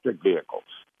be electric vehicles.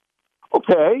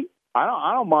 Okay,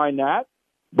 I don't mind that.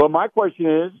 But my question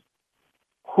is,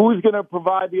 who's going to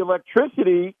provide the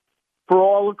electricity for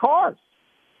all the cars?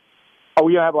 Are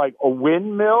we going to have like a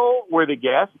windmill where the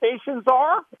gas stations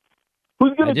are?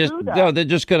 Who's going to do that? No, they're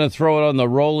just going to throw it on the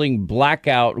rolling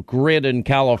blackout grid in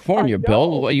California,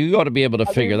 Bill. You ought to be able to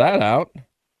figure that out.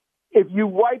 If you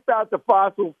wipe out the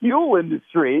fossil fuel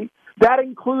industry, that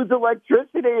includes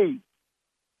electricity.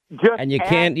 And you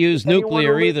can't use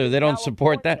nuclear either. They don't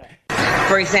support that.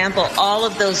 For example, all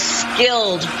of those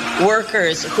skilled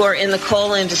workers who are in the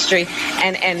coal industry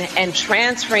and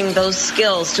transferring those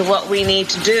skills to what we need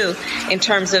to do in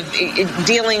terms of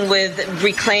dealing with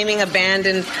reclaiming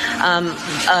abandoned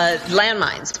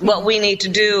landmines, what we need to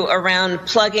do around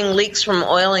plugging leaks from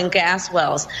oil and gas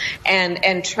wells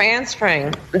and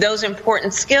transferring those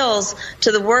important skills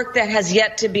to the work that has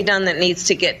yet to be done that needs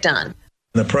to get done.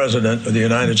 The President of the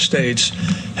United States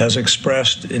has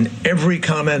expressed in every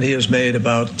comment he has made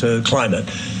about climate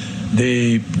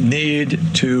the need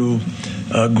to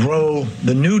grow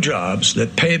the new jobs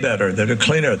that pay better, that are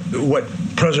cleaner. What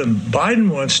President Biden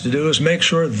wants to do is make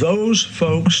sure those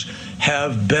folks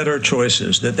have better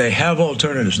choices, that they have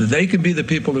alternatives, that they can be the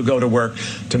people who go to work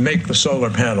to make the solar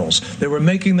panels. They were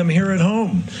making them here at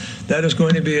home. That is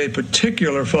going to be a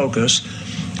particular focus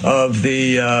of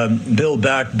the Build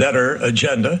Back Better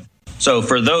agenda. So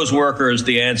for those workers,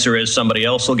 the answer is somebody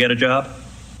else will get a job?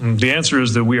 The answer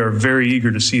is that we are very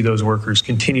eager to see those workers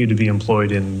continue to be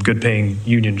employed in good-paying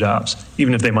union jobs,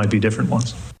 even if they might be different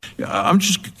ones. I'm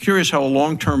just curious how a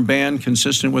long-term ban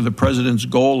consistent with the president's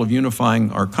goal of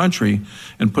unifying our country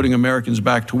and putting Americans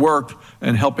back to work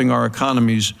and helping our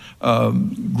economies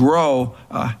grow,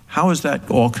 how is that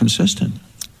all consistent?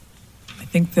 I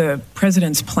think the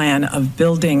president's plan of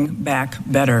building back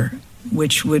better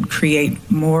which would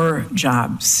create more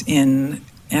jobs in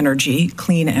energy,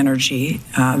 clean energy,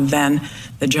 than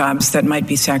the jobs that might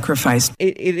be sacrificed.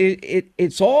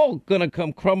 It's all going to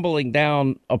come crumbling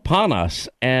down upon us,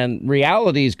 and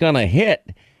reality is going to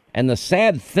hit. And the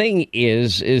sad thing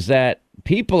is that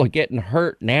people are getting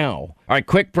hurt now. All right,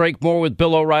 quick break. More with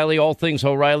Bill O'Reilly. All things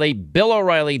O'Reilly.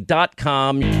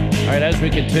 BillO'Reilly.com. All right, as we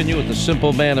continue with the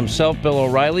simple man himself, Bill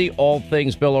O'Reilly. All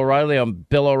things Bill O'Reilly on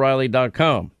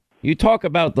BillO'Reilly.com. You talk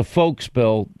about the folks,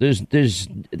 Bill. There's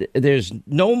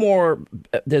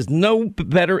no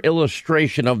better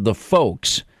illustration of the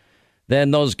folks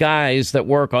than those guys that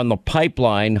work on the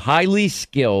pipeline, highly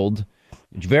skilled,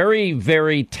 very,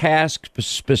 very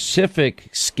task-specific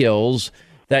skills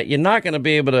that you're not going to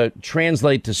be able to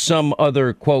translate to some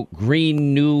other, quote,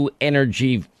 green new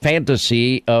energy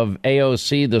fantasy of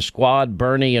AOC, the squad,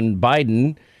 Bernie, and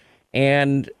Biden.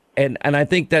 And I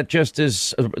think that just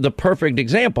is the perfect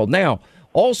example. Now,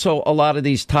 also, a lot of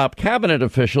these top cabinet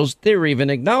officials, they're even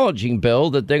acknowledging, Bill,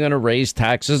 that they're going to raise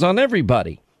taxes on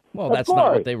everybody. Well, that's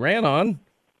not what they ran on.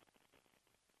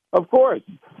 Of course.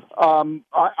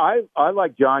 I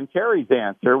like John Kerry's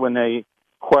answer when the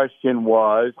question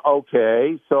was,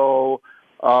 okay, so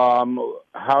how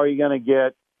are you going to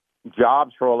get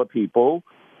jobs for all the people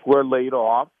who are laid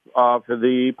off for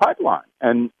the pipeline?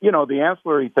 And, the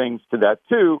ancillary things to that,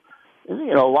 too, is,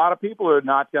 a lot of people are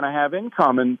not going to have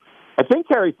income. And I think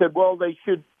Kerry said, well, they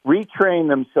should retrain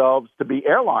themselves to be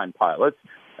airline pilots,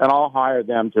 and I'll hire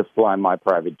them to fly my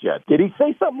private jet. Did he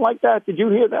say something like that? Did you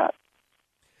hear that?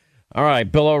 All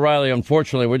right, Bill O'Reilly,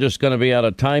 unfortunately, we're just going to be out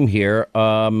of time here.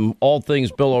 All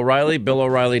things Bill O'Reilly,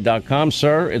 BillO'Reilly.com,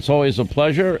 sir. It's always a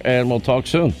pleasure, and we'll talk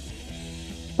soon.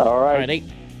 All right.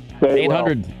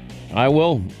 800. Well. I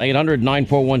will.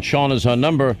 800-941-SEAN is our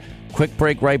number. Quick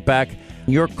break, right back.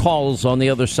 Your calls on the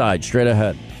other side, straight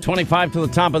ahead. 25 to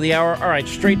the top of the hour. All right,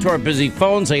 straight to our busy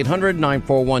phones,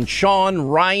 800-941-SEAN.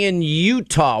 Ryan,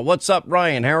 Utah. What's up,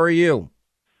 Ryan? How are you?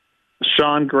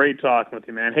 Sean, great talking with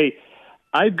you, man. Hey,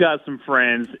 I've got some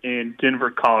friends in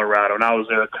Denver, Colorado, and I was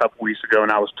there a couple weeks ago,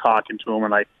 and I was talking to them,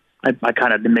 and I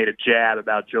kind of made a jab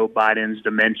about Joe Biden's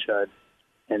dementia,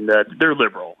 and they're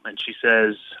liberal. And she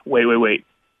says, wait,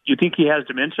 you think he has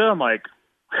dementia? I'm like,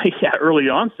 yeah, early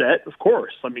onset, of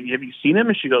course. I mean, have you seen him?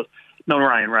 And she goes, no,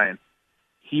 Ryan,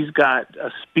 he's got a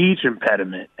speech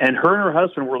impediment. And her and her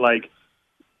husband were like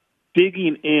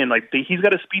digging in, like he's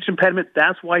got a speech impediment.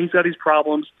 That's why he's got these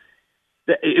problems.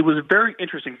 It was very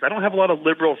interesting because I don't have a lot of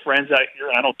liberal friends out here,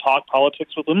 and I don't talk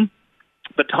politics with them.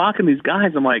 But talking to these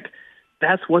guys, I'm like,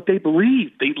 that's what they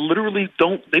believe. They literally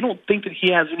don't think that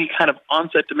he has any kind of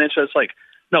onset dementia. It's like,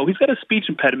 no, he's got a speech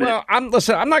impediment. Well, I'm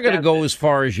not going to go as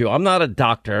far as you. I'm not a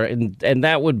doctor, and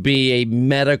that would be a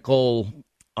medical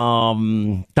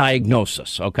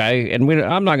diagnosis, okay? And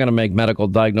I'm not going to make medical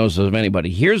diagnosis of anybody.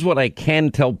 Here's what I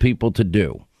can tell people to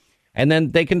do, and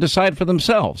then they can decide for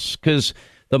themselves, because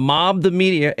the mob, the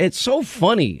media, it's so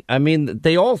funny. I mean,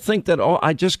 they all think that,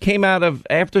 I just came out of,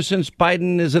 since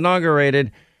Biden is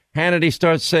inaugurated, Hannity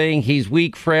starts saying he's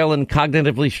weak, frail, and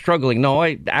cognitively struggling. No,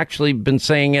 I actually been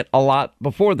saying it a lot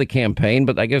before the campaign,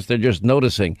 but I guess they're just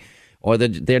noticing, or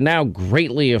they're now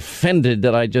greatly offended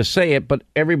that I just say it. But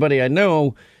everybody I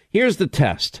know, here's the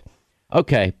test.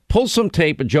 Okay, pull some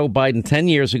tape of Joe Biden 10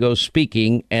 years ago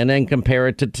speaking and then compare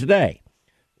it to today.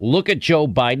 Look at Joe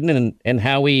Biden and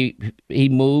how he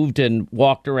moved and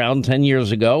walked around 10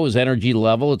 years ago, his energy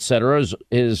level, et cetera,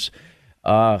 his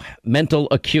mental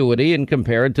acuity, and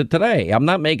compare it to today. I'm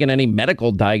not making any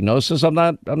medical diagnosis. I'm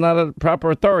not a proper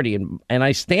authority. And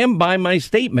I stand by my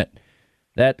statement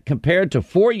that compared to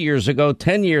 4 years ago,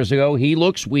 10 years ago, he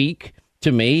looks weak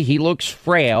to me. He looks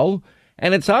frail,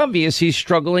 and it's obvious he's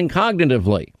struggling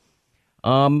cognitively.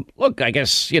 Look, I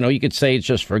guess, you could say it's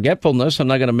just forgetfulness. I'm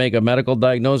not going to make a medical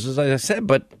diagnosis, as I said,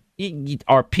 but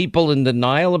are people in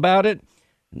denial about it?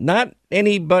 Not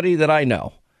anybody that I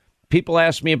know. People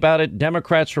ask me about it,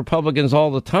 Democrats, Republicans,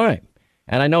 all the time.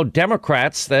 And I know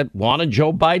Democrats that wanted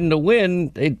Joe Biden to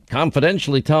win, they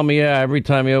confidentially tell me, yeah, every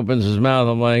time he opens his mouth,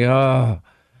 I'm like,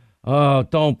 oh,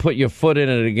 don't put your foot in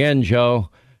it again, Joe.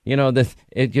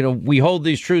 We hold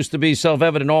these truths to be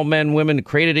self-evident. All men, women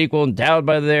created equal, endowed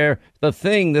by the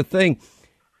thing.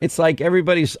 It's like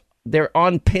they're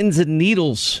on pins and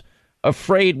needles,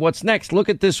 afraid what's next. Look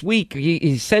at this week.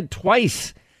 He said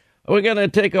twice, we're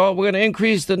going to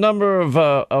increase the number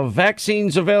of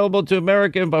vaccines available to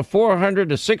America by 400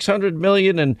 to 600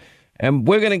 million. And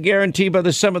we're going to guarantee by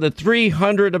the summer that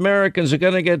 300 Americans are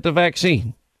going to get the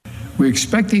vaccine. We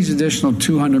expect these additional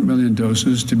 200 million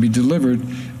doses to be delivered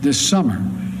this summer.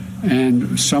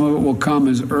 and some of it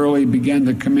will begin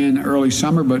to come in early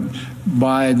summer, but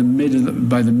by the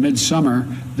midsummer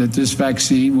that this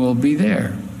vaccine will be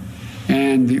there.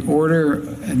 And the order,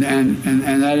 and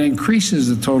that increases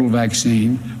the total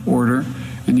vaccine order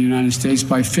in the United States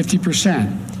by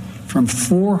 50%, from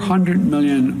 400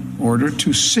 million order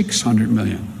to 600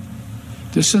 million.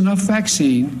 This is enough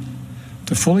vaccine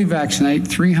to fully vaccinate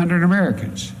 300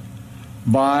 Americans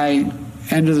by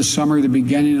end of the summer, the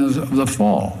beginning of the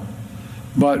fall.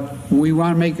 But we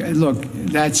want to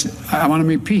I want to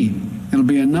repeat, it'll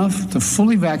be enough to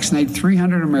fully vaccinate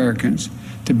 300 Americans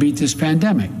to beat this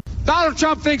pandemic. Donald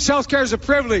Trump thinks health care is a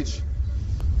privilege.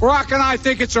 Barack and I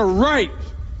think it's a right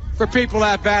for people to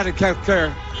have bad health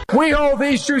care. We hold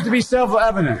these truths to be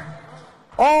self-evident.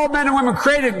 All men and women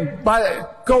created by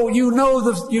you know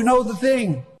the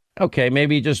thing. Okay,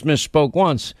 maybe he just misspoke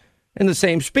once. In the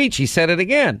same speech, he said it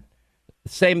again.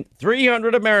 Same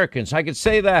 300 Americans. I could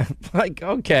say that. Like,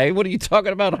 okay, what are you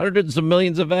talking about? Hundreds of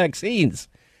millions of vaccines.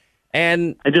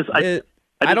 And I don't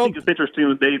think it's interesting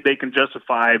that they can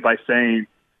justify by saying,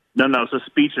 no, it's a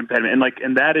speech impediment.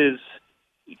 And that is,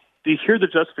 to hear the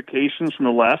justifications from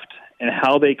the left and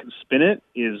how they can spin it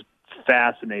is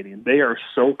fascinating. They are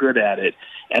so good at it,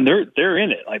 and they're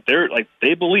in it.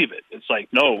 They believe it. It's like,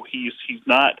 no, he's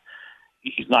not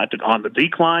on the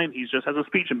decline. He just has a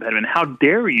speech impediment. How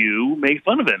dare you make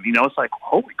fun of him? It's like,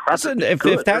 holy crap. Listen,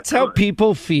 if that's how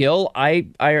people feel, I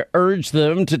urge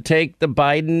them to take the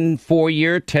Biden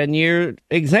 4-year, 10-year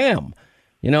exam.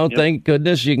 Thank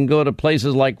goodness you can go to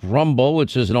places like Rumble,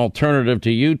 which is an alternative to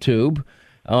YouTube,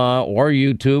 or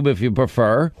YouTube if you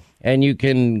prefer. And you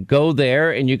can go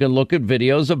there and you can look at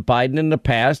videos of Biden in the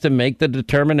past and make the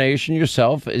determination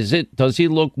yourself. Does he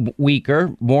look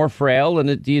weaker, more frail?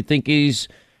 And do you think he's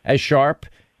as sharp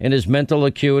in his mental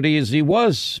acuity as he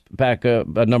was back a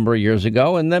number of years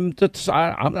ago? And then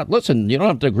listen, you don't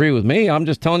have to agree with me. I'm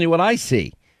just telling you what I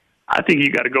see. I think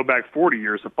you got to go back 40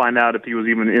 years to find out if he was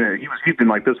even in it. He's been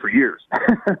like this for years.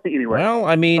 Anyway. Well,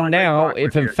 I mean, now,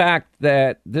 if in fact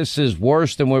that this is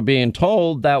worse than we're being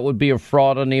told, that would be a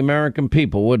fraud on the American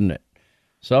people, wouldn't it?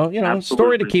 So, Absolutely.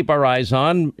 Story to keep our eyes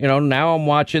on. Now I'm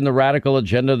watching the radical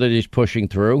agenda that he's pushing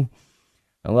through.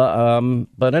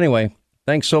 But anyway,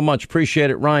 thanks so much.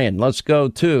 Appreciate it, Ryan. Let's go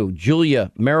to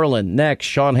Julia, Maryland, next.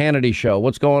 Sean Hannity Show.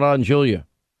 What's going on, Julia?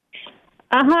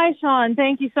 Hi, Sean.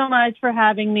 Thank you so much for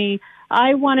having me.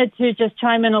 I wanted to just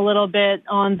chime in a little bit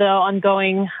on the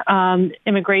ongoing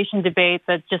immigration debate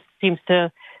that just seems to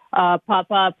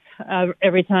pop up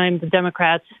every time the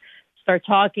Democrats start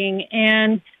talking.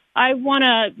 And I want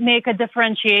to make a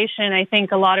differentiation. I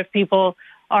think a lot of people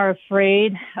are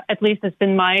afraid, at least it's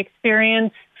been my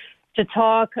experience, to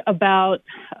talk about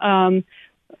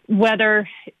whether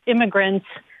immigrants,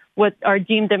 what are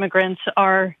deemed immigrants,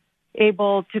 are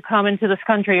able to come into this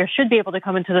country or should be able to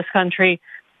come into this country,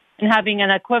 and having an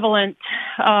equivalent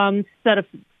set of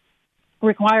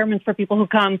requirements for people who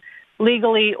come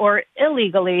legally or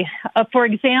illegally. For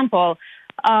example,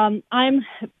 I'm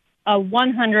a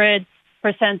 100%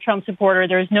 Trump supporter.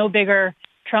 There's no bigger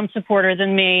Trump supporter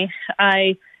than me.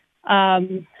 I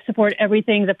support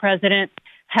everything the president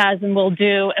has and will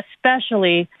do,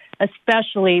 especially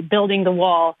building the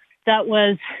wall. That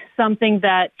was something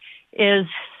that is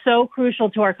so crucial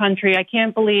to our country. I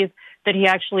can't believe that he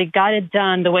actually got it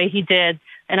done the way he did,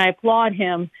 and I applaud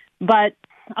him. But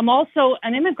I'm also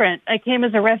an immigrant. I came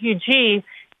as a refugee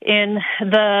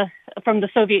from the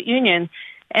Soviet Union,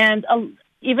 and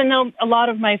even though a lot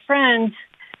of my friends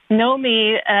know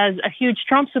me as a huge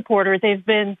Trump supporter, they've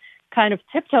been kind of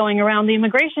tiptoeing around the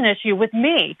immigration issue with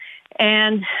me.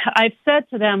 And I've said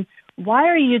to them, why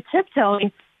are you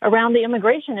tiptoeing around the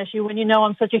immigration issue when you know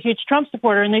I'm such a huge Trump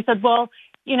supporter? And they said, well,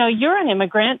 you're an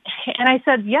immigrant. And I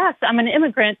said, yes, I'm an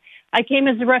immigrant. I came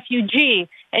as a refugee.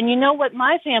 And you know what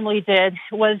my family did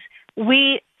was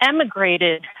we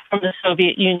emigrated from the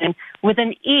Soviet Union with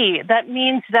an E. That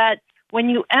means that when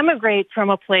you emigrate from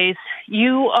a place,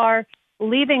 you are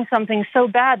leaving something so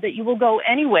bad that you will go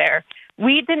anywhere.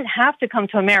 We didn't have to come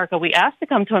to America. We asked to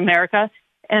come to America,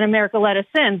 and America let us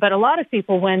in. But a lot of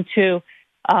people went to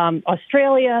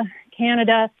Australia,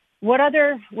 Canada,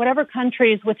 whatever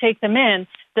countries would take them in.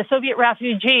 The Soviet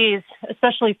refugees,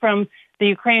 especially from the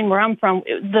Ukraine where I'm from,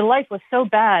 the life was so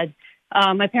bad.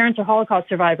 My parents are Holocaust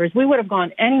survivors. We would have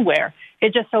gone anywhere.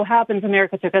 It just so happens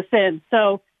America took us in.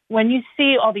 So when you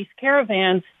see all these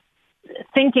caravans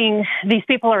thinking these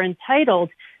people are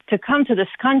entitled to come to this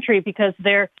country because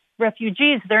they're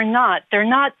refugees, they're not. They're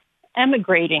not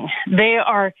emigrating. They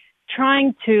are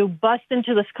trying to bust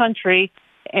into this country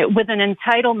with an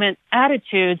entitlement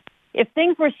attitude if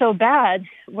things were so bad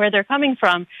where they're coming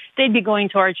from, they'd be going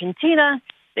to Argentina,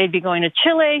 they'd be going to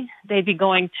Chile, they'd be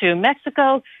going to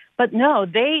Mexico. But no,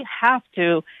 they have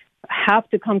to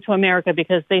come to America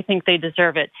because they think they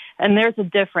deserve it. And there's a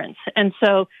difference. And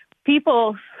so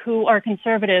people who are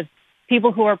conservative,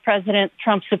 people who are President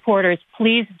Trump supporters,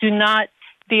 please do not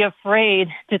be afraid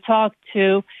to talk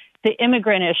to the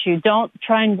immigrant issue. Don't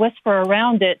try and whisper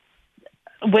around it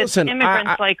with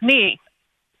immigrants like me.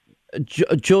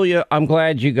 Julia, I'm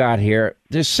glad you got here.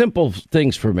 There's simple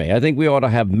things for me. I think we ought to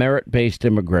have merit-based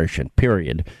immigration,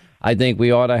 period. I think we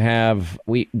ought to have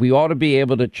we ought to be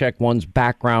able to check one's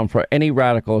background for any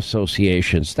radical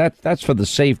associations. That's for the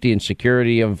safety and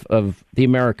security of the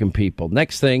American people.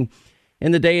 Next thing,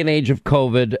 in the day and age of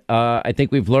COVID, I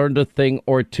think we've learned a thing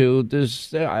or two.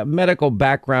 There's a medical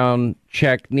background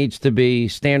check needs to be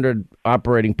standard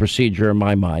operating procedure in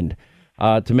my mind.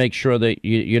 To make sure that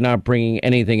you're not bringing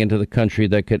anything into the country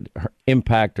that could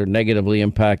impact or negatively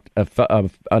impact an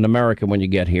American when you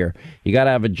get here. You got to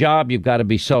have a job. You've got to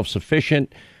be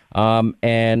self-sufficient.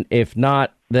 And if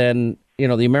not, then,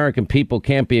 the American people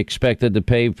can't be expected to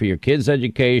pay for your kids'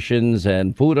 educations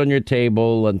and food on your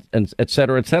table and et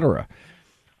cetera, et cetera.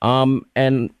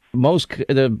 And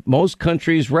most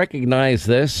countries recognize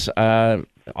this.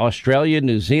 Australia,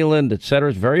 New Zealand, et cetera.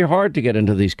 It's very hard to get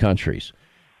into these countries.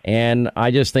 And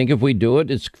I just think if we do it,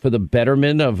 it's for the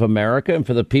betterment of America and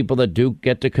for the people that do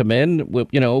get to come in.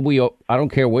 I don't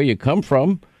care where you come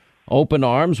from. Open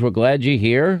arms. We're glad you're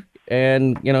here.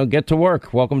 And, get to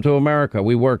work. Welcome to America.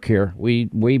 We work here. We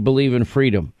believe in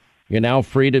freedom. You're now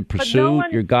free to pursue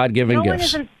your God-given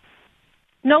gifts.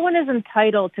 No one is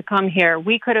entitled to come here.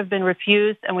 We could have been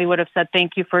refused, and we would have said,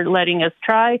 thank you for letting us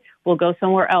try. We'll go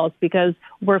somewhere else because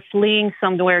we're fleeing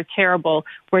somewhere terrible.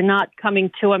 We're not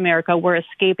coming to America. We're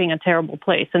escaping a terrible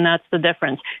place, and that's the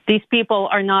difference. These people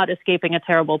are not escaping a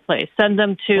terrible place. Send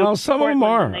them to Well, some of them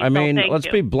are. I mean, let's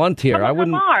be blunt here. Some of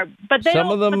them are, but they're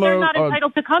not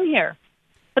entitled to come here.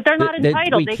 But they're not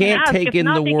entitled. We can't take in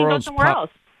the world's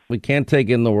We can't take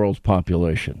in the world's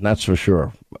population. That's for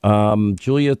sure.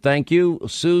 Julia, thank you.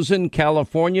 Susan,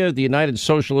 California, the United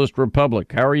Socialist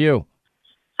Republic. How are you?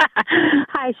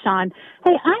 Hi, Sean.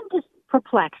 Hey, I'm just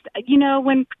perplexed.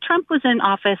 When Trump was in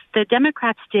office, the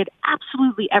Democrats did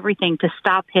absolutely everything to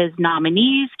stop his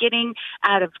nominees getting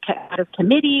out of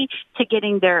committee, to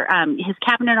getting their his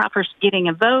cabinet offers getting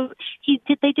a vote.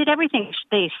 They did everything.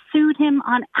 They sued him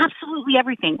on absolutely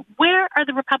everything. Where are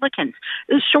the Republicans?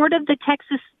 Short of the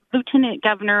Texas lieutenant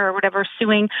governor or whatever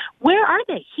suing, where are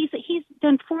they? He's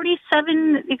done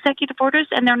 47 executive orders,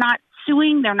 and they're not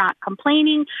suing. They're not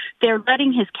complaining. They're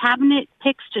letting his cabinet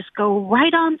picks just go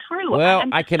right on through. Well,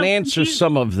 I can answer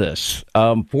some of this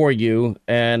for you,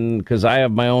 and because I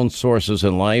have my own sources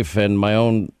in life and my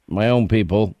own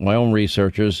people, my own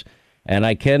researchers, and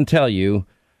I can tell you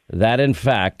that, in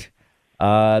fact,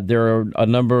 there are a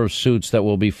number of suits that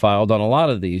will be filed on a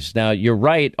lot of these. Now, you're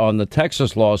right on the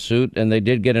Texas lawsuit, and they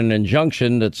did get an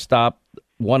injunction that stopped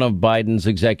one of Biden's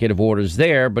executive orders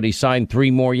there, but he signed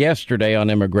 3 more yesterday on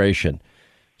immigration.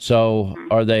 So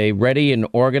are they ready and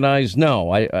organized?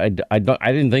 No, I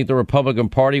didn't think the Republican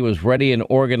Party was ready and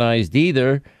organized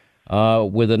either,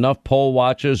 with enough poll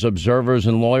watchers, observers,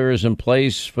 and lawyers in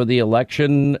place for the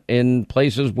election in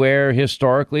places where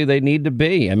historically they need to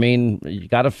be. I mean, you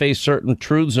got to face certain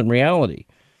truths and reality.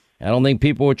 I don't think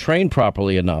people were trained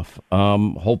properly enough.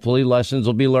 Hopefully lessons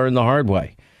will be learned the hard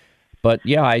way. But,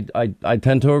 yeah, I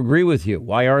tend to agree with you.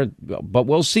 But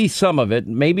we'll see some of it,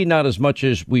 maybe not as much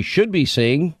as we should be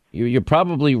seeing. You're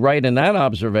probably right in that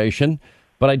observation.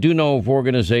 But I do know of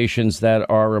organizations that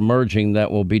are emerging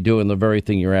that will be doing the very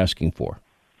thing you're asking for.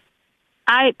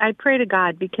 I pray to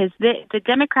God because the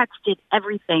Democrats did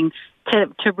everything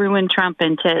to ruin Trump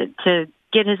and to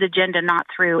get his agenda not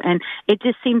through. And it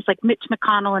just seems like Mitch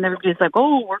McConnell and everybody's like,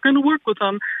 oh, we're going to work with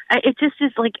him. It just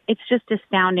is like, it's just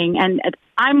astounding. And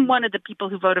I'm one of the people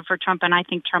who voted for Trump, and I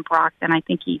think Trump rocked, and I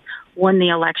think he won the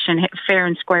election fair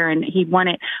and square, and he won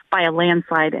it by a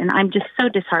landslide. And I'm just so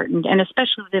disheartened. And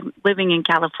especially living in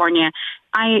California,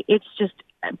 I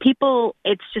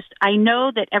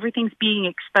know that everything's being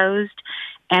exposed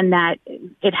and that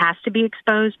it has to be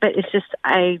exposed, but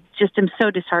I am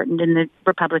so disheartened in the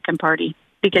Republican Party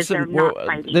because they're not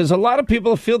fighting. There's a lot of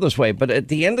people who feel this way, but at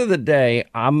the end of the day,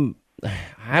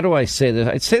 how do I say this?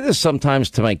 I say this sometimes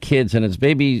to my kids, and it's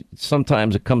maybe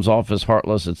sometimes it comes off as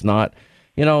heartless. It's not.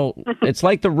 It's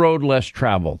like The Road Less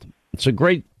Traveled. It's a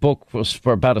great book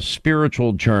for about a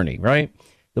spiritual journey, right?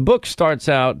 The book starts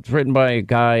out, it's written by a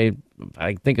guy,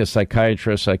 I think a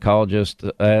psychiatrist, psychologist,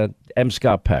 M.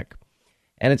 Scott Peck.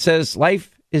 And it says,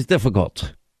 life is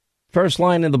difficult. First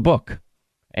line in the book.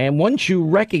 And once you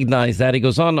recognize that, he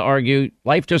goes on to argue,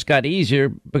 life just got easier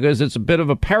because it's a bit of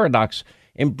a paradox,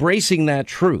 embracing that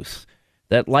truth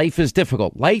that life is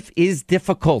difficult. Life is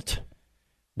difficult.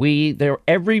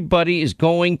 Everybody is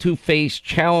going to face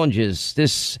challenges.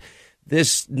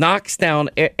 This knocks down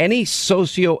any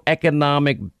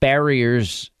socioeconomic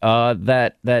barriers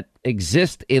that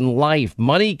exist in life.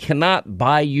 Money cannot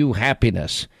buy you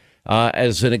happiness.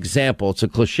 As an example, it's a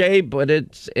cliche, but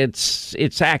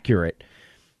it's accurate.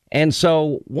 And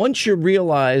so once you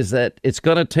realize that it's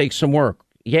going to take some work,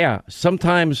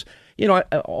 sometimes,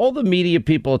 all the media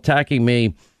people attacking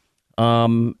me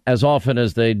as often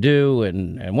as they do.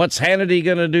 And what's Hannity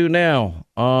going to do now?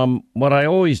 What I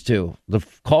always do, the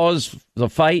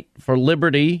fight for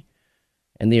liberty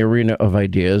in the arena of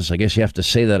ideas. I guess you have to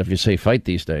say that if you say fight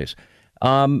these days.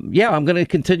 I'm going to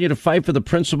continue to fight for the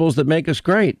principles that make us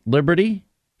great. Liberty,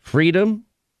 freedom,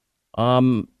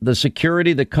 the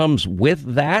security that comes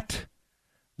with that.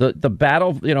 The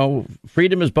battle,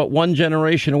 freedom is but one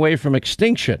generation away from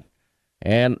extinction.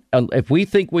 And if we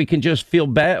think we can just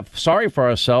feel sorry for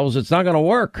ourselves, it's not going to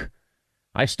work.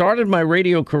 I started my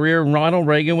radio career when Ronald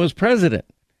Reagan was president.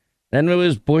 Then it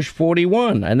was Bush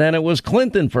 41. And then it was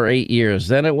Clinton for 8 years.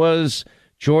 Then it was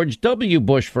George W.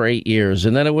 Bush for 8 years.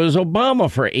 And then it was Obama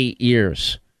for 8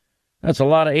 years. That's a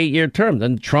lot of 8-year terms.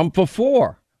 Then Trump for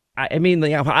 4. I mean,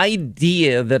 the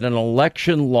idea that an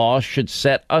election loss should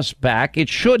set us back, it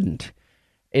shouldn't.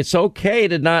 It's okay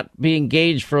to not be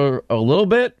engaged for a little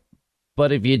bit.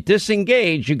 But if you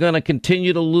disengage, you're going to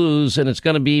continue to lose, and it's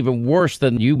going to be even worse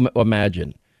than you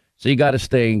imagine. So you got to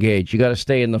stay engaged. You got to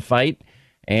stay in the fight,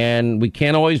 and we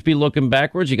can't always be looking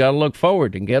backwards. You got to look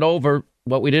forward and get over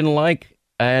what we didn't like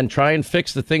and try and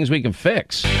fix the things we can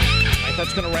fix. All right,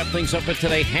 that's going to wrap things up for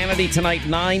today. Hannity tonight,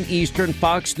 9 Eastern,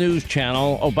 Fox News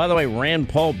Channel. Oh, by the way, Rand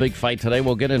Paul, big fight today.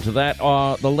 We'll get into that.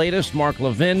 The latest, Mark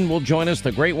Levin will join us,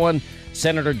 the great one.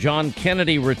 Senator John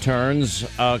Kennedy returns,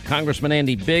 Congressman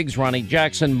Andy Biggs, Ronnie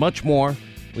Jackson, much more.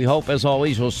 We hope, as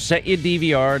always, you'll set your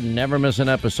DVR, never miss an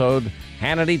episode.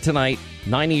 Hannity tonight,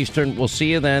 9 Eastern. We'll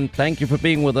see you then. Thank you for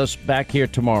being with us. Back here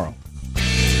tomorrow.